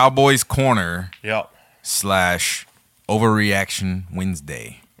Segue on. Cowboys Corner Yep. / Overreaction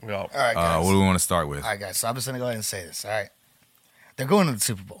Wednesday. Yep. All right, guys. What do we want to start with? All right, guys. So I'm just going to go ahead and say this. All right. They're going to the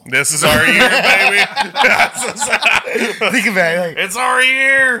Super Bowl. This is our year, baby. Think about it. Like, It's our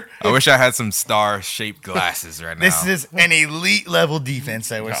year. I wish I had some star-shaped glasses right now. this is an elite level defense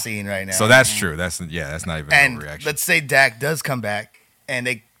that we're seeing right now. So that's true. That's not even an and overreaction. let's say Dak does come back and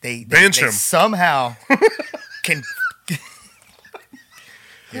they Bench him. somehow can.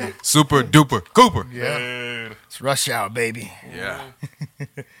 Super duper Cooper. Yeah. Dude. It's rush hour, baby. Yeah.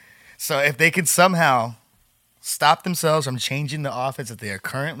 So if they could somehow stop themselves from changing the offense that they are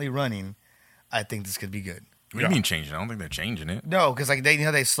currently running, I think this could be good. What do you mean changing? I don't think they're changing it. No, because like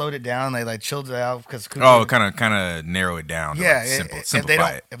they slowed it down, they like chilled it out because Oh, kind of narrow it down. to, yeah. like, If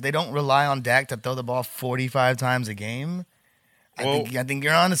simplify it. they don't rely on Dak to throw the ball 45 times a game, Well, I think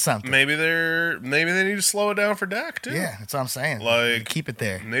you're onto something. Maybe they need to slow it down for Dak too. Yeah, that's what I'm saying. Like- keep it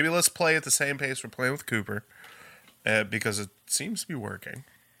there. Maybe let's play at the same pace we're playing with Cooper, because it seems to be working.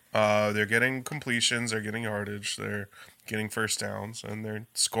 They're getting completions, they're getting yardage, they're getting first downs, and they're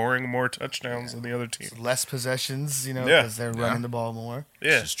scoring more touchdowns than the other team. Less possessions, Yeah. because they're running the ball more.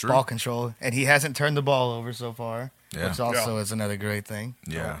 Yeah. It's true. Ball control, and he hasn't turned the ball over so far, Yeah. which also is another great thing.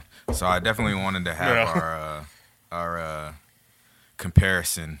 Yeah. So I definitely wanted to have Yeah. our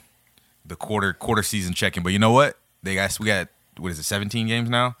comparison, the quarter season check-in. But you know what? We got what is it, 17 games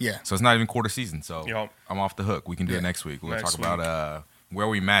now? Yeah. So it's not even quarter season. So Yep. I'm off the hook. We can do it next week. We'll Next talk about where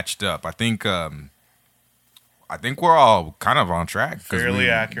we matched up. I think we're all kind of on track. 'Cause Fairly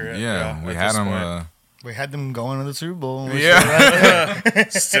accurate, Yeah, yeah, we at had this them. point. We had them going to the Super Bowl. and we're Yeah. still right there.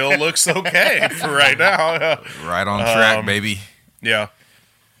 Still looks okay for right now. Right on track, baby. Yeah.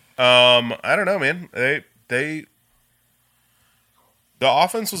 I don't know, man. The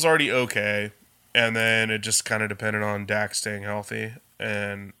offense was already okay, and then it just kind of depended on Dak staying healthy.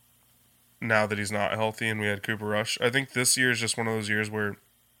 And now that he's not healthy, and we had Cooper Rush, I think this year is just one of those years where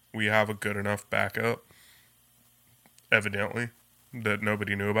we have a good enough backup, evidently, that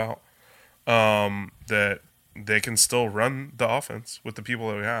nobody knew about, that they can still run the offense with the people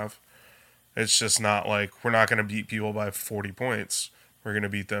that we have. It's just not like we're not going to beat people by 40 points. We're going to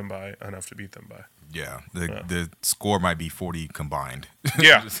beat them by enough to beat them by. Yeah, the score might be 40 combined.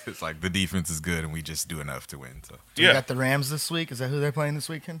 Yeah. It's like the defense is good and we just do enough to win. So We Yeah. got the Rams this week. Is that who they're playing this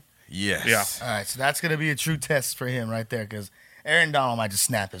weekend? yes, Yeah. All right, so that's going to be a true test for him right there because Aaron Donald might just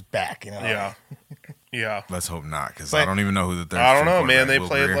snap his back. Yeah. Yeah. Let's hope not, because But- I don't even know who the third. I don't string know, man. quarterback They will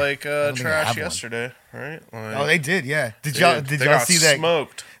played be. like don't think they trash have one. yesterday, right? Like, Oh, they did, yeah. Did dude, y'all they y'all got see that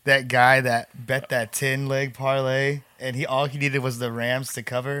smoked? that guy that bet that 10-leg parlay and all he needed was the Rams to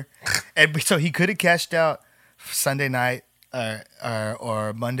cover, and so he could have cashed out Sunday night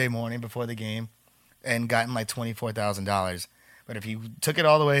or Monday morning before the game and gotten like $24,000. But if he took it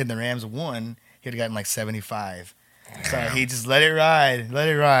all the way and the Rams won, he'd have gotten like 75. So he just let it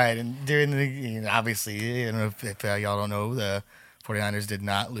ride. And during the, obviously, if y'all don't know, the 49ers did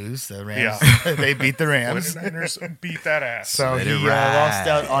not lose. The Rams, they beat the Rams. 49ers beat that ass. So Let he it ride. lost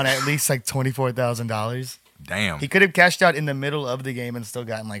out on at least like $24,000. Damn. He could have cashed out in the middle of the game and still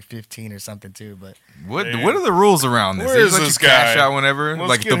gotten like 15 or something too. But What are the rules around this? Where They is just let this you cash guy? out whenever. Let's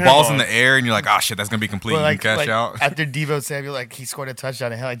Like get the him ball's in on. the air and you're like, oh shit, that's gonna be complete. well, You can cash out. after Devo Samuel, like he scored a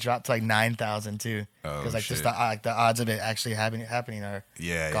touchdown and he like dropped to like 9,000 too. Oh, Because like just shit. the odds of it actually happening are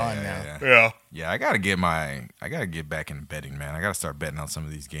gone now. Yeah. Yeah, I gotta get back into betting, man. I gotta start betting on some of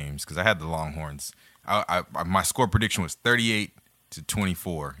these games because I had the Longhorns. My score prediction was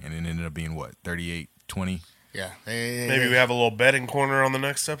 38-24, and it ended up being what 38-20. Yeah, Maybe we have a little betting corner on the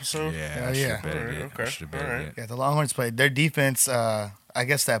next episode. Yeah, Oh, I should yeah. have betted Alright, it. okay. I should have betted Alright. it. Yeah, the Longhorns played their defense. I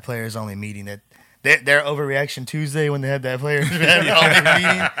guess that player is only meeting that. Their overreaction Tuesday when they had that player only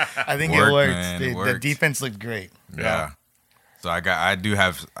meeting. I think it Worked, worked. man, it The worked. defense looked great. Yeah. So I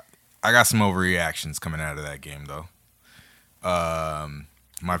got some overreactions coming out of that game though.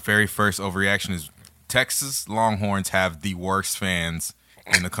 My very first overreaction is Texas Longhorns have the worst fans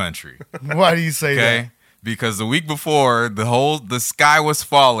in the country. Why do you say Okay. that? Because the week before, the sky was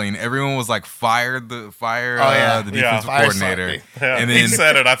falling. Everyone was like, fire the defensive Fire coordinator. Sock. Yeah, And he then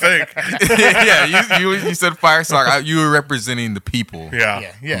said it, I think. yeah, you said fire sock. You were representing the people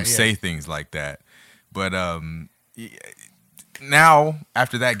Yeah. who say things like that. But now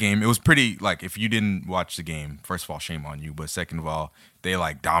after that game, it was pretty like if you didn't watch the game, first of all, shame on you. But second of all, they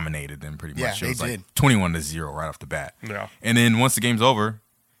like dominated them pretty Yeah, much. It they was like did. 21-0 right off the bat. Yeah. And then once the game's over,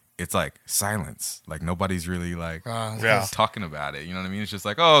 it's like silence. Like nobody's really like Yeah. talking about it. You know what I mean? It's just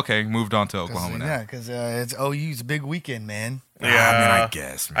like, oh, okay, moved on to Oklahoma now. Yeah, because it's OU's big weekend, man. I mean, I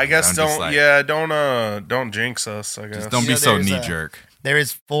guess. Man. I guess I'm just like, don't jinx us, I guess. Just don't You be know, so there's knee jerk. There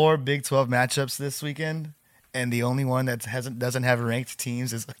is 4 Big 12 matchups this weekend, and the only one that doesn't have ranked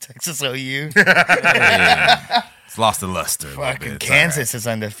teams is Texas OU. It's lost the luster. A little bit. Fucking It's Kansas is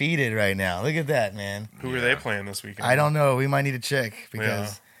undefeated right now. Look at that, man. Who are they playing this weekend? I don't know. We might need to check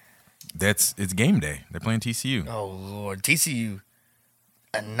because It's game day. They're playing TCU. oh lord, TCU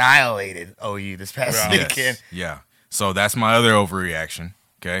annihilated OU this past Yeah. weekend. Yes. Yeah. So that's my other overreaction.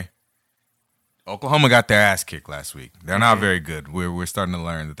 Okay. Oklahoma got their ass kicked last week. They're not very good. We're starting to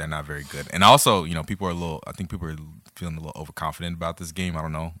learn that they're not very good. And also, people are people are feeling a little overconfident about this game. I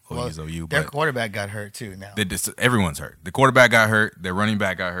don't know. OU's OU, Their but quarterback got hurt too. Now everyone's hurt. The quarterback got hurt. Their running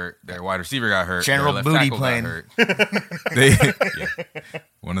back got hurt. Their wide receiver got hurt. General their left Booty tackle playing. Got hurt.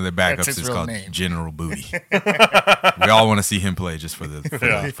 One of their That's backups his is real called name. General Booty. We all want to see him play just for the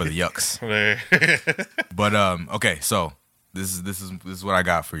yucks. But okay, so this is what I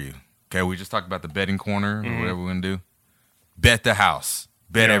got for you. Okay, we just talked about the betting corner or whatever we're gonna do. Bet the house.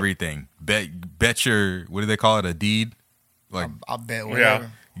 Bet everything. Bet your, what do they call it? A deed. Like I'll bet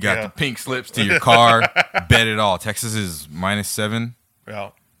whatever. you got the pink slips to your car. Bet it all. Texas is -7. Yeah.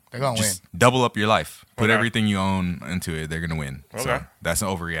 They're gonna Just double up your life. Put Okay. everything you own into it. They're gonna win. Okay. So that's an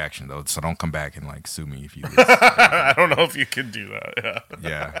overreaction though. So don't come back and like sue me if you lose. I don't know if you can do that. Yeah.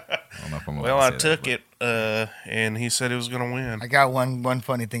 Yeah. I don't know if I'm Well, I took it, and he said it was going to win. I got one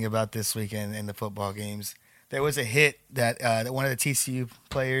funny thing about this weekend in the football games. There was a hit that one of the TCU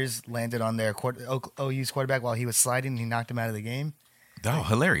players landed on their OU's quarterback while he was sliding, and he knocked him out of the game. Oh,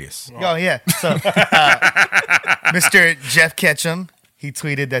 hilarious. Oh yeah. So Mr. Jeff Ketchum, he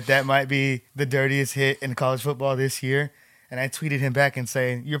tweeted that might be the dirtiest hit in college football this year, and I tweeted him back and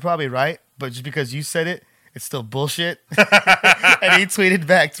saying, "You're probably right, but just because you said it, it's still bullshit." And he tweeted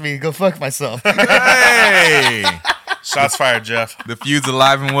back to me, "Go fuck myself." Hey, Shots fired, Jeff. the feud's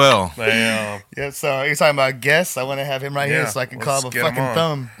alive and well. Damn. Yeah. So you're talking about guests. I want to have him right here Yeah, so I can let's call him a get him fucking on.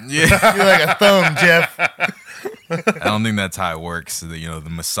 thumb. Yeah. You're like a thumb, Jeff. I don't think that's how it works. The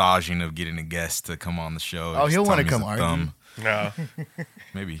massaging of getting a guest to come on the show. Oh, Just he'll wanna Tommy's come a argue. thumb. No.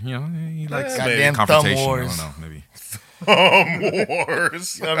 Maybe he likes Goddamn thumb confrontation. wars. I don't know. Maybe.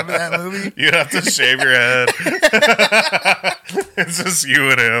 Wars. Remember that movie? You'd have to shave your head. It's just you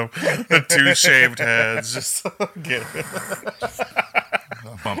and him. The 2 shaved heads. Just get it.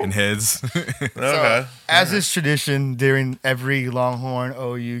 Bumping heads. Okay. As is tradition during every Longhorn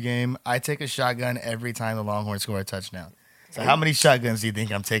OU game, I take a shotgun every time the Longhorns score a touchdown. So how many shotguns do you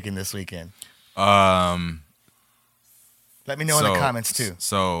think I'm taking this weekend? Let me know in the comments too.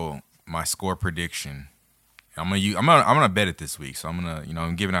 So my score prediction, I'm gonna bet it this week. So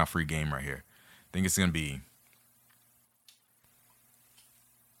I'm giving out a free game right here. I think it's gonna be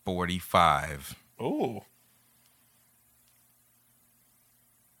 45. Ooh.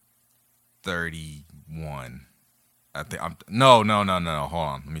 31. I think no. Hold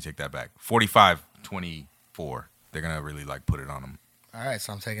on. Let me take that back. 45-24. They're gonna really put it on them. All right,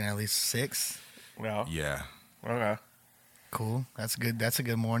 so I'm taking at least 6. Yeah. Yeah. Okay. Cool. That's good. That's a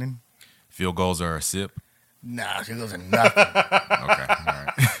good morning. Field goals are a sip. Nah, field goals are nothing. Okay, all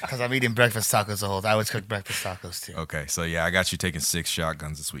right. Because I'm eating breakfast tacos the whole time. I always cook breakfast tacos too. Okay, so yeah, I got you taking 6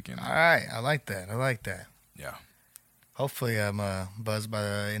 shotguns this weekend. All right. I like that. Yeah. Hopefully I'm buzzed by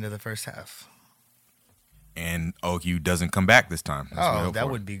the end of the first half. And OQ doesn't come back this time. That's what I hope that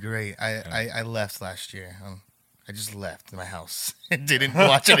for. would be great. I left last year. I just left my house and didn't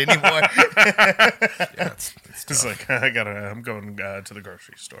watch it anymore. Yeah, it's It's like I'm going to the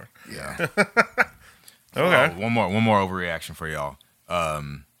grocery store. Yeah. Okay. One more overreaction for y'all.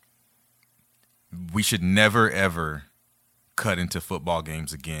 We should never ever cut into football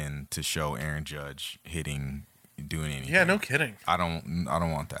games again to show Aaron Judge hitting, doing anything. Yeah, no kidding. I don't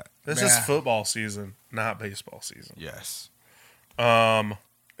want that. This is football season, not baseball season. Yes.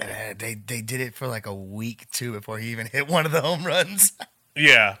 They did it for like a week too before he even hit one of the home runs.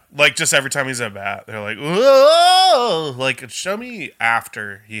 Yeah, like just every time he's at bat, they're like, "Whoa!" Like, show me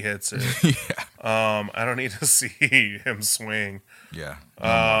after he hits it. Yeah. I don't need to see him swing. Yeah.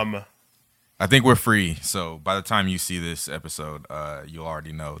 I think we're free. So by the time you see this episode, you'll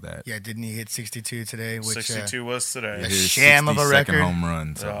already know that. Yeah, didn't he hit 62 today? Which 62 was today. a his sham of a 62nd record. home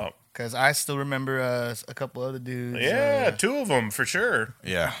run. So. Yeah. Because I still remember a couple other dudes. Yeah, 2 of them for sure.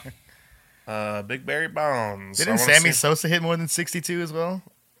 Yeah. Big Barry Bonds. Didn't Sammy Sosa hit more than 62 as well?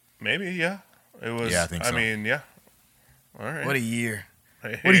 Maybe, yeah. It was. Yeah, I think so. I mean, yeah. All right. What a year.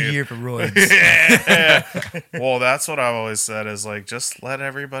 What a year for roids. Well, that's what I've always said is like, just let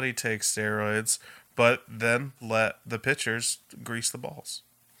everybody take steroids, but then let the pitchers grease the balls.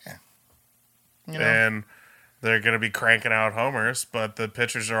 You know? And they're going to be cranking out homers, but the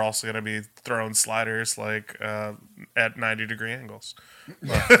pitchers are also going to be throwing sliders like at 90-degree angles.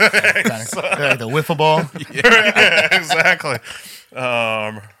 Like the wiffle ball. Yeah, exactly.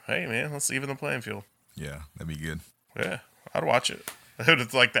 Hey, man, let's even the playing field. Yeah, that'd be good. Yeah, I'd watch it.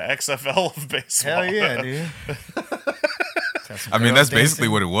 It's like the XFL of baseball. Hell yeah, dude. I mean, that's basically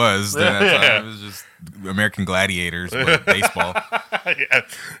what it was. During that time. It was just American Gladiators, but baseball. Yeah,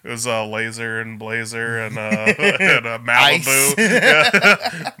 it was Laser and Blazer and Malibu.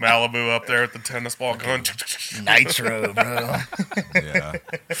 Yeah. Malibu up there at the tennis ball going. Nitro, bro. Yeah.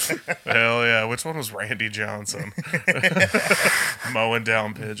 Hell yeah. Which one was Randy Johnson? Mowing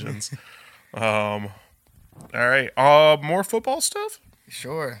down pigeons. All right. More football stuff?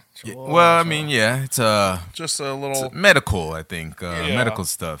 Sure. Well, I mean, yeah, it's Just a little. it's medical, I think, medical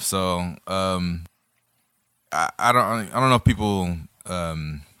stuff. So, I don't know if people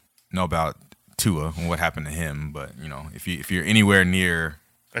know about Tua and what happened to him, but you know, if you're anywhere near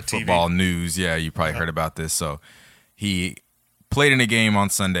A TV. football news, yeah, you probably heard about this. So, he played in a game on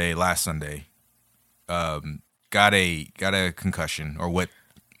last Sunday. Got a concussion, or what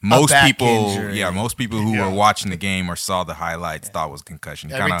most back people, injury. most people who were watching the game or saw the highlights thought was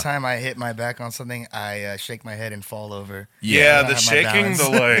concussion. Every time I hit my back on something, I shake my head and fall over. Yeah, I the have my shaking, balance. the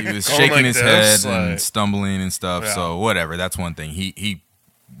like. He was going shaking like his this, head and stumbling and stuff. Yeah. So whatever, that's one thing. He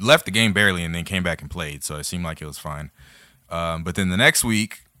left the game barely and then came back and played. So it seemed like it was fine. But then the next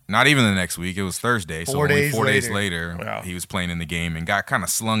week, not even the next week, it was Thursday. So only 4 days later, Wow. he was playing in the game and got kind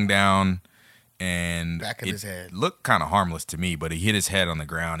of slung down. And Back of his head. looked kind of harmless to me, but he hit his head on the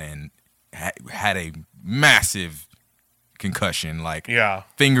ground and had a massive concussion. Like Yeah.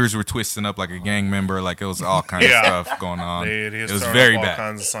 fingers were twisting up like a gang member. Like it was all kinds of stuff going on. Dude, he It was throwing very up all bad.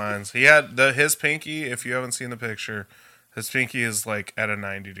 kinds of signs. He had his pinky. If you haven't seen the picture, his pinky is like at a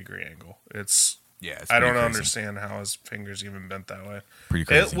 90-degree angle. It's Yeah, it's I don't pretty crazy. understand how his fingers even bent that way. Pretty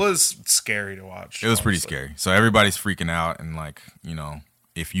crazy. It was scary to watch. It was pretty honestly. scary. So everybody's freaking out, and like, you know,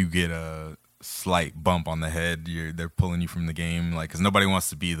 if you get a slight bump on the head, they're pulling you from the game, like, because nobody wants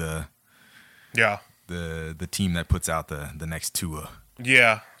to be the Yeah, team that puts out the next Tua.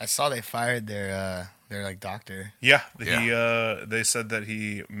 yeah, I saw they fired their like doctor. yeah. Yeah. They said that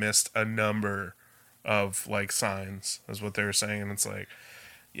he missed a number of like signs, is what they were saying, and it's like,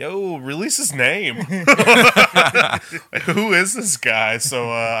 yo, release his name. Like, who is this guy? So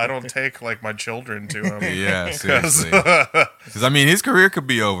I don't take like my children to him. Yeah, seriously. Because I mean, his career could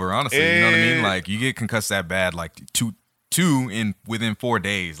be over. Honestly, you know what I mean? Like, you get concussed that bad, like two within 4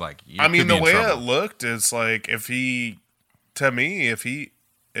 days. Like, you I mean, could the be in way trouble. it looked, it's like if he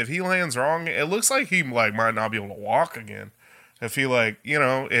lands wrong, it looks like he like might not be able to walk again. If he like, you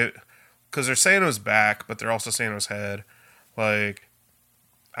know, it, because they're saying it was back, but they're also saying it was head. Like,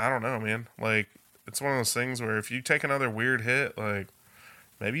 I don't know, man. Like, it's one of those things where if you take another weird hit, like,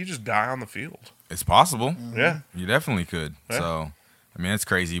 maybe you just die on the field. It's possible. Yeah. You definitely could. Yeah. So, I mean, it's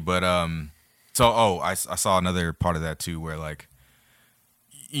crazy. But, I saw another part of that too, where like,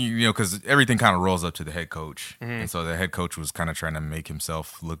 because everything kind of rolls up to the head coach. And so the head coach was kind of trying to make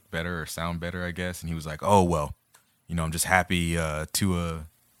himself look better or sound better, I guess. And he was like, oh, well, I'm just happy Tua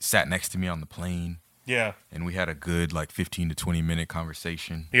sat next to me on the plane. Yeah. And we had a good, 15 to 20-minute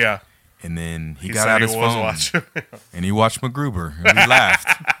conversation. Yeah. And then he got out his phone watching. and he watched MacGruber and we laughed.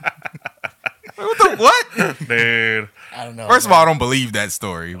 What? Dude. I don't know. First of all, I don't believe that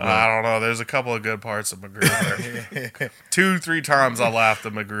story. But I don't know. There's a couple of good parts of MacGruber. 2-3 times I laughed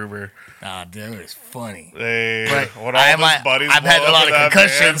at MacGruber. Nah, damn, it's funny. When all I've those buddies had a lot of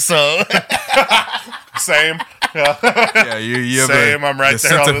concussions, so Same. Yeah, you have Same. I'm right the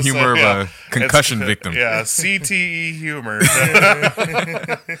there sense on of the humor same, of a concussion victim. Yeah, CTE humor.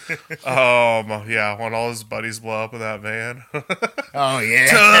 Yeah, when all his buddies blow up in that van. oh yeah.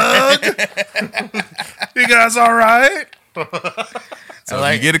 Tug! You guys all right? So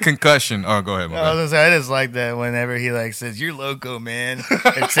if you get a concussion, go ahead. I just like that whenever he says, "You're loco, man."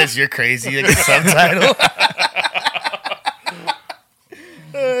 It says you're crazy, like a subtitle.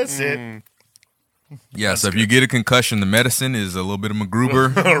 That's it. Yeah, so if you get a concussion, the medicine is a little bit of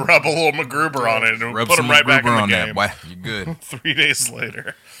MacGruber. Rub a little MacGruber on it and Rub put some him right back in MacGruber the on game. that. Why, you're good. 3 days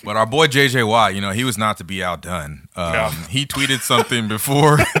later. But our boy JJ Watt, he was not to be outdone. He tweeted something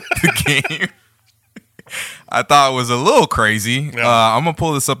before the game. I thought it was a little crazy. Yeah. I'm going to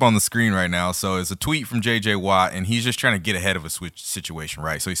pull this up on the screen right now. So it's a tweet from JJ Watt, and he's just trying to get ahead of a situation,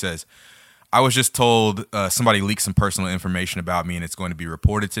 right? So he says, I was just told somebody leaked some personal information about me, and it's going to be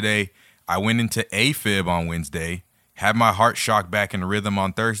reported today. I went into AFib on Wednesday, had my heart shocked back in rhythm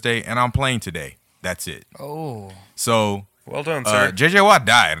on Thursday, and I'm playing today. That's it. Oh. So, well done, sir. JJ Watt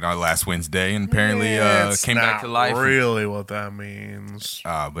died last Wednesday and apparently It's came back to not life. really what that means.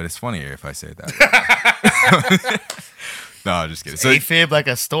 But it's funnier if I say it that way. No, just kidding. So, AFib, like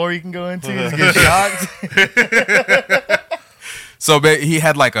a store you can go into, just get shocked. So he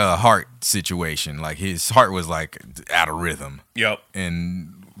had a heart situation. His heart was out of rhythm. Yep.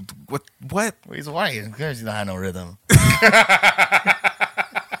 And what? Well, he's white. Of course he don't have no rhythm.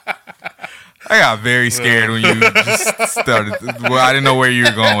 I got very scared when you just started. Well, I didn't know where you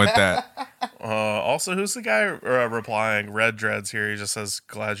were going with that. Also, who's the guy replying? Red Dreads here. He just says,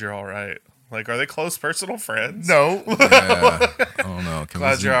 "Glad you're all right." Are they close personal friends? No. Yeah. I don't know.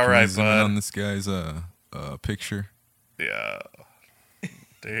 Glad you're all right, zoom in bud. on this guy's picture? Yeah.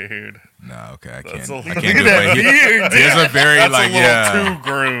 Dude. No, okay, I That's can't. a I little- can't do it. He has a very That's a little too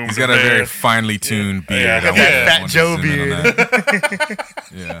groomed. He's got a very finely tuned beard. Yeah, I got wanted- that Fat wanted to Joe zoom in on beard. that.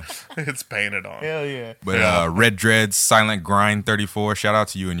 Yeah. It's painted on. Hell yeah. But Red Dreads, Silent Grind 34. Shout out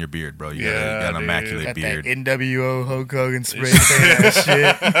to you and your beard, bro. You got an dude. immaculate Got beard. that NWO Hulk Hogan spray paint ass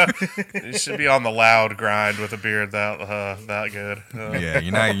shit. You should be on the loud grind with a beard that good. Yeah,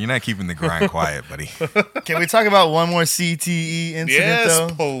 you're not keeping the grind quiet, buddy. Can we talk about one more CTE incident Yes, though?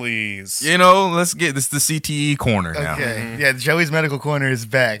 please. Let's get this the CTE corner now. Okay. Yeah, Joey's Medical Corner is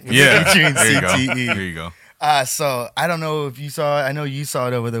back. Yeah. Featuring There you go. CTE. There you go. So I don't know if you saw it. I know you saw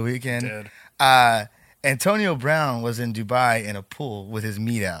it over the weekend. Did. Antonio Brown was in Dubai in a pool with his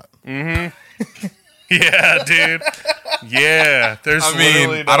meat out. Yeah, dude. Yeah. There's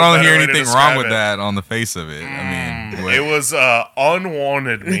literally no I don't better hear way to anything describe wong with it. that on the face of it. What? It was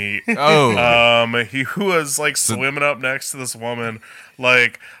unwanted meat. Oh. He was swimming up next to this woman,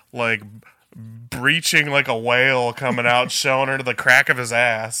 breaching like a whale coming out, showing her to the crack of his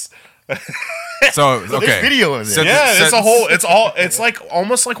ass. So okay. There's video of it. Set the- Yeah, set- it's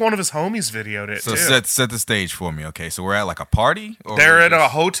almost like one of his homies videoed it So too. set the stage for me. Okay, so we're at a party. Or They're we're in a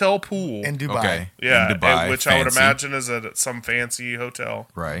just- hotel pool. In Dubai. Okay. Yeah, in Dubai, which I would fancy. imagine is at some fancy hotel.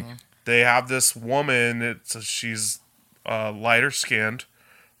 Right. They have this woman. She's lighter skinned,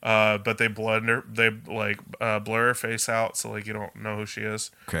 but they blend her. They blur her face out, so you don't know who she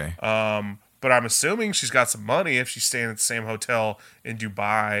is. Okay. But I'm assuming she's got some money if she's staying at the same hotel in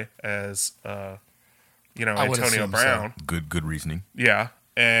Dubai as I would Antonio assume Brown. Good reasoning. Yeah,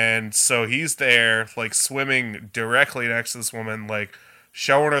 and so he's there swimming directly next to this woman,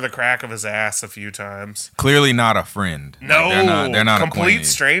 showing her the crack of his ass a few times. Clearly not a friend. No, they're not complete acquainted.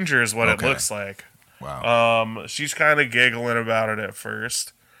 stranger is what Okay. it looks like. Wow. She's kind of giggling about it at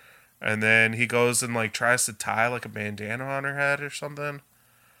first, and then he goes and tries to tie a bandana on her head or something.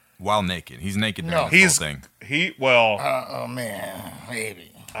 While naked, he's naked No. during this whole thing. Oh man,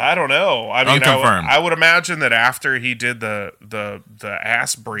 maybe. I don't know. I mean, Unconfirmed. I would imagine that after he did the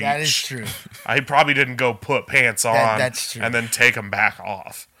ass breach, That is true. he probably didn't go put pants on that's true. and then take them back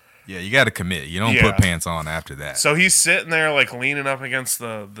off. Yeah, you got to commit. You don't Yeah. put pants on after that. So he's sitting there leaning up against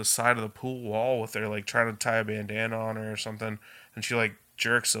the side of the pool wall with her trying to tie a bandana on her or something, and she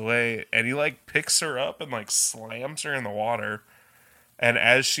jerks away, and he picks her up and slams her in the water. and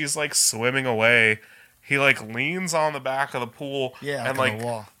as she's like swimming away, he like leans on the back of the pool, and like on the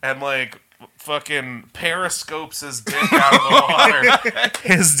wall. and like fucking periscopes his dick out of the water.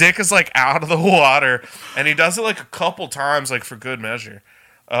 His dick is like out of the water, and he does it like a couple times, like for good measure.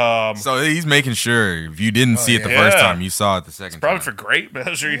 So he's making sure if you didn't see it the first time, you saw it the second time. Probably for great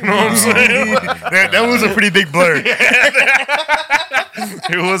measure, you know what I'm saying? That was a pretty big blur.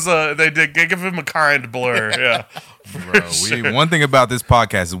 It was they did give him a kind blur, yeah. Bro, one thing about this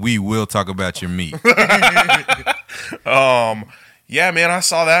podcast is we will talk about your meat. Yeah, man, I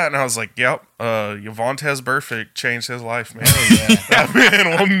saw that and I was like, yep, Vontez Burfict changed his life, man. That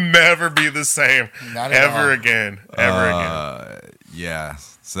man will never be the same ever again. Yeah,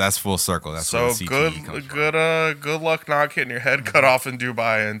 so that's full circle. That's so where the CTE comes from. Good luck not getting your head cut off in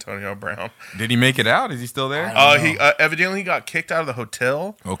Dubai, Antonio Brown. Did he make it out? Is he still there? He evidently got kicked out of the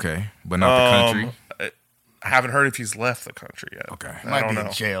hotel. Okay, but not the country. I haven't heard if he's left the country yet. Okay, He might be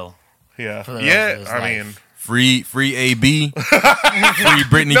in jail. Yeah, I mean, free AB, free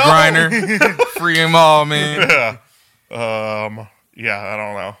Brittany Griner, free them all, man. Yeah, I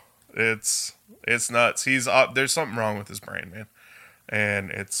don't know. It's nuts. He's there's something wrong with his brain, man, and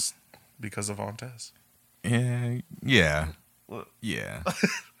it's because of Vontez. Yeah.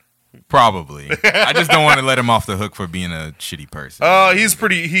 Probably. I just don't want to let him off the hook for being a shitty person.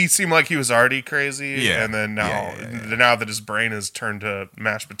 He seemed like he was already crazy, Yeah. and then now that his brain has turned to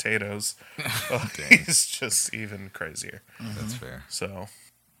mashed potatoes, he's just even crazier. That's fair. So,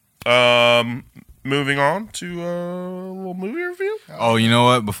 moving on to a little movie review. Oh, you know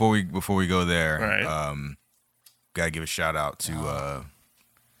what? Before we go there, right. Gotta give a shout out to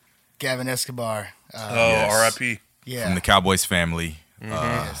Gavin Escobar. Yes. R.I.P. Yeah. From the Cowboys family.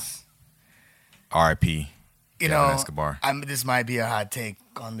 Yes. R.I.P. Gavin Escobar. This might be a hot take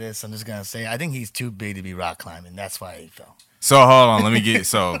on this. I'm just gonna say I think he's too big to be rock climbing. That's why he fell. So hold on, let me get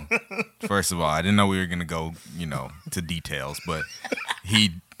first of all, I didn't know we were gonna go, to details, but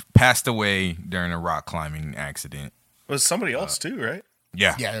he passed away during a rock climbing accident. It was somebody else too, right?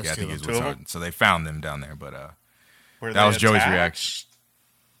 Yeah. Yeah, I think it was two of them. so they found them down there, but Were that they was Joey's attached? reaction.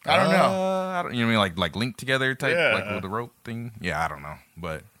 I don't know. You know what I mean, like linked together type, Yeah. like with the rope thing. Yeah, I don't know,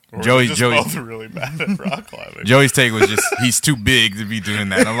 but Or Joey's both really bad at rock climbing. Joey's take was just he's too big to be doing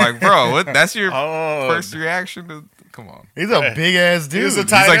that. And I'm like, bro, what? That's your first reaction to? Come on, He's a big ass dude. He's a he's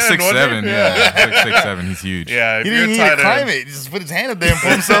tight like end, wasn't 6'7". he? Yeah, he's like 6'7". He's huge. Yeah, if He you're didn't a need to tight climb end, it. He just put his hand up there and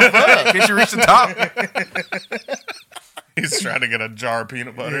pull himself up. In case you reach the top. he's trying to get a jar of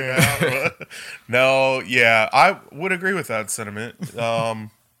peanut butter down. No, yeah, I would agree with that sentiment.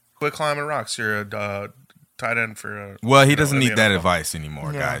 Quit climbing rocks. You're a tight end for. Well, he doesn't need that NFL. advice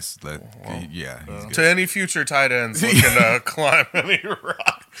anymore, guys. He's good. To any future tight ends looking to climb any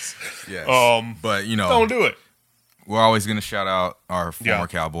rocks, Yes. But don't do it. we're always gonna shout out our former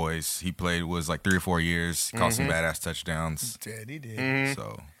Cowboys. He was like 3 or 4 years. He caught some badass touchdowns. Yeah, he did.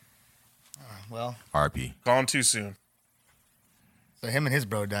 So Well, RP. Gone too soon. so him and his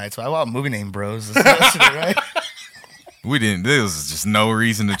bro died. So I want a movie named Bros. That's right? We didn't. There was just no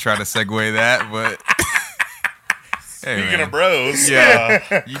reason to try to segue that, but. Hey, Speaking man. of bros, Yeah. You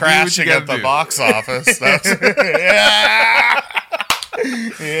do what crashing you at gotta the do. box office. That's,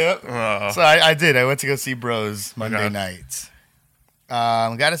 Yep. So I did. I went to go see Bros Monday night.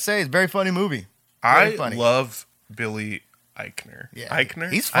 Gotta say, it's a very funny movie. Very funny. love Billy Eichner. Yeah.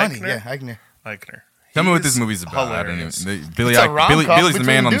 Eichner? He's funny. Eichner? Yeah, Eichner. Billy Tell me what this movie's about. hilarious. I don't even. Billy, It's a rom-com Billy's the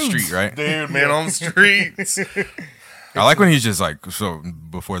man on the between dudes. street, right? Dude, man on the streets. I like when he's just like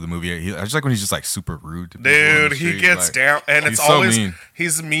before the movie. I just like when he's just like super rude to people on the Dude, he street, gets like, down, and he's it's so always mean.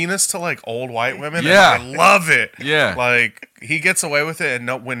 he's the meanest to like old white women. Yeah. and I love it. Yeah. like he gets away with it,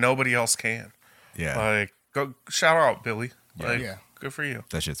 and when nobody else can. Yeah, Like, go shout out Billy. Like, Yeah. good for you.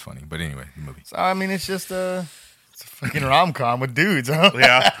 that shit's funny. But anyway, the movie. So I mean, it's just a fucking rom com with dudes. Huh?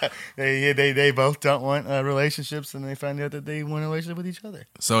 Yeah, They both don't want relationships, and they find out that they want a relationship with each other.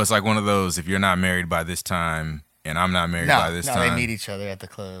 So it's like one of those. If you're not married by this time, and I'm not married by this no, time, they meet each other at the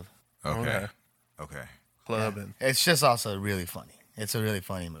club. Okay. clubbing. It's just also really funny. It's a really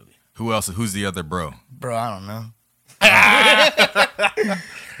funny movie. Who else? Who's the other bro? Bro, I don't know.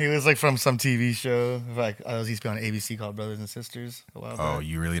 He was like from some TV show. Like I was used to be on ABC called Brothers and Sisters a while Oh, back.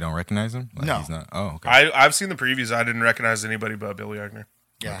 you really don't recognize him? Like, No. he's not. Oh, okay. I've seen the previews. I didn't recognize anybody but Billy Eichner.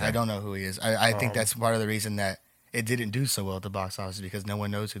 Yeah, I don't know who he is. I think that's part of the reason that it didn't do so well at the box office because no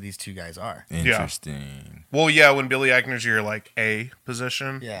one knows who these two guys are. Interesting. Well, yeah, when Billy Eichner's your like A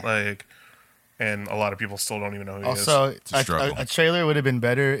position, Yeah. like, and a lot of people still don't even know who he is. Also, a struggle. a trailer would have been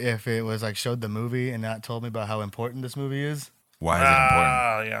better if it was like showed the movie and not told me about how important this movie is. Why is it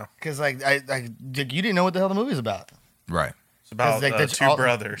important? Yeah. Because like you didn't know what the hell the movie's about. Right. about like two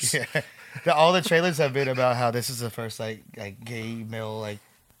brothers. Yeah. All the trailers have been about how this is the first like gay male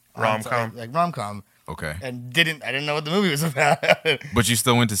Rom-com. like rom-com. Okay. And I didn't know what the movie was about. But you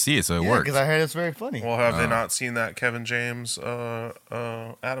still went to see it, so it worked. Because I heard it's very funny. Well, have they not seen that Kevin James Adam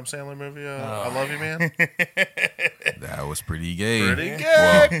Sandler movie? I Love You, Man. That was pretty gay. Pretty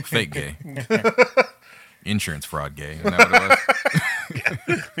gay. Well, fake gay. Insurance fraud gay. Isn't that what it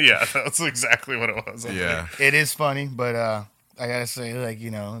was? Yeah, that's exactly what it was. Yeah. It is funny, but I gotta say,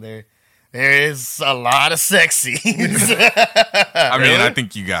 there is a lot of sex scenes. I mean, I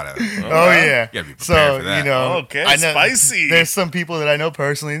think you gotta. Oh yeah. You gotta be prepared for that. Okay, I know, spicy. There's some people that I know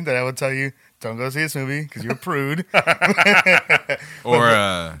personally that I would tell you, don't go see this movie because you're a prude.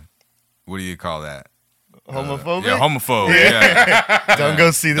 Or what do you call that? Homophobic? Yeah, homophobe. Yeah. Don't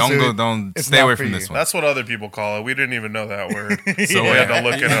go see this movie. Don't It's stay not away for from you. this one. That's what other people call it. We didn't even know that word, so So we had to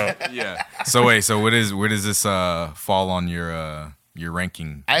look it up. Yeah. So wait. So where does this fall on your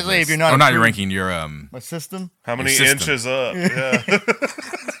ranking? Actually, list? if you're not or a not your prude- ranking, your My system? How many system. inches up? Yeah.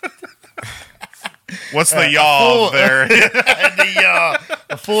 What's the yaw up there?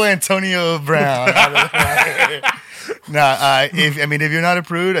 A full Antonio Brown. If you're not a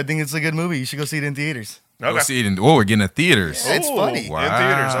prude, I think it's a good movie. You should go see it in theaters. Go see it in. Oh, we're getting it theaters. It's funny. Wow. In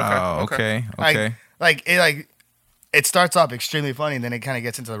theaters. Okay. It starts off extremely funny, and then it kind of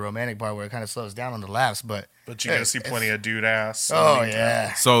gets into the romantic part where it kind of slows down on the laughs. But you're gonna see plenty of dude ass. Oh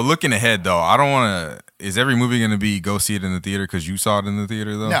yeah. So looking ahead though, I don't want to. Is every movie going to be go see it in the theater because you saw it in the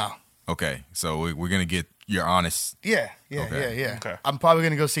theater though? No. Okay, so we're going to get your honest. Yeah. Okay. Okay. I'm probably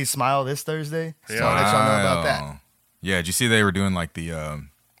gonna go see Smile this Thursday. So I'll let y'all know about that. Yeah, did you see they were doing like the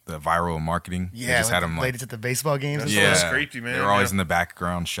viral marketing? They Yeah, just had them like ladies at the baseball games. That's and so stuff. creepy, man. They were always Yeah. in the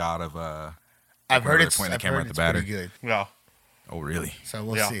background shot of. I've heard they're it's pointing the I've camera heard at the it's batter. pretty good. Yeah. Oh really? So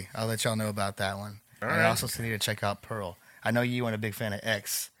we'll Yeah. see. I'll let y'all know about that one. All And right. I also need to check out Pearl. I know you weren't a big fan of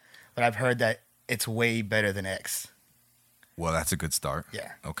X, but I've heard that it's way better than X. Well, that's a good start.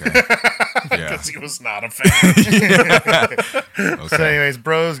 Yeah. Okay. Yeah. Because he was not a fan. Okay. So, anyways,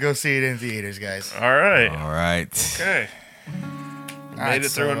 bros, go see it in theaters, guys. All right. All right. Okay. All Made right, it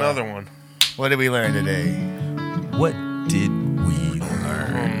through so, another one. What did we learn today? What did we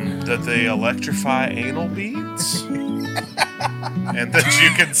learn? That they electrify anal beads, and that you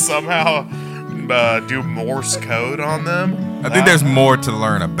can somehow do Morse code on them. I think there's more to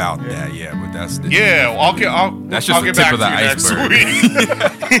learn about that. Yeah, but that's the Yeah, That's just I'll the get tip back of the to you next iceberg.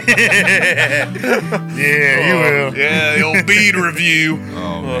 week. Yeah, you will. Yeah, the old bead review.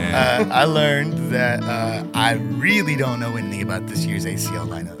 Oh man, I learned that I really don't know anything about this year's ACL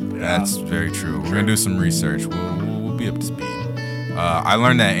lineup. that's very true. We're gonna do some research. We'll be up to speed. I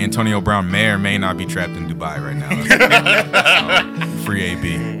learned that Antonio Brown may or may not be trapped in Dubai right now. So, free AB.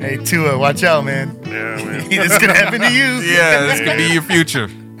 Hey, Tua, watch out, man. Yeah, man. This could happen to you. Yeah, this could be your future.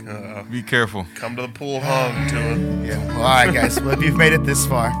 Be careful. Come to the pool hung to it. Yeah. Well, all right, guys. Well, if you've made it this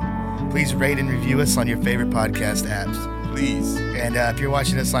far, please rate and review us on your favorite podcast apps. Please. And if you're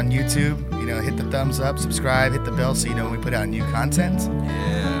watching us on YouTube, hit the thumbs up, subscribe, hit the bell so you know when we put out new content.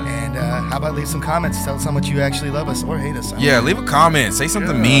 Yeah. And how about leave some comments? Tell us how much you actually love us or hate us. Yeah, leave a comment. Say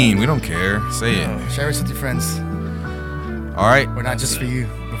something mean. We don't care. Say it. Share us with your friends. All right. We're not just for you,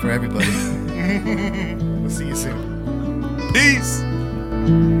 but for everybody. We'll see you soon. Peace.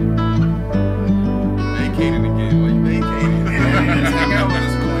 Vacating again. Why you vacating? Hang out with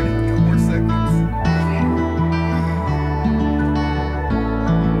us for like a couple more seconds.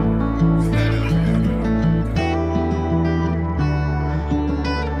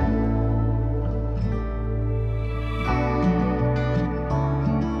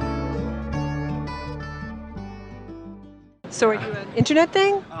 So are you an internet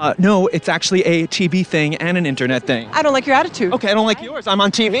thing? No, it's actually a TV thing and an internet thing. I don't like your attitude. Okay, I don't like yours. I'm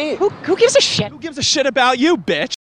on TV. Who gives a shit? Who gives a shit about you, bitch?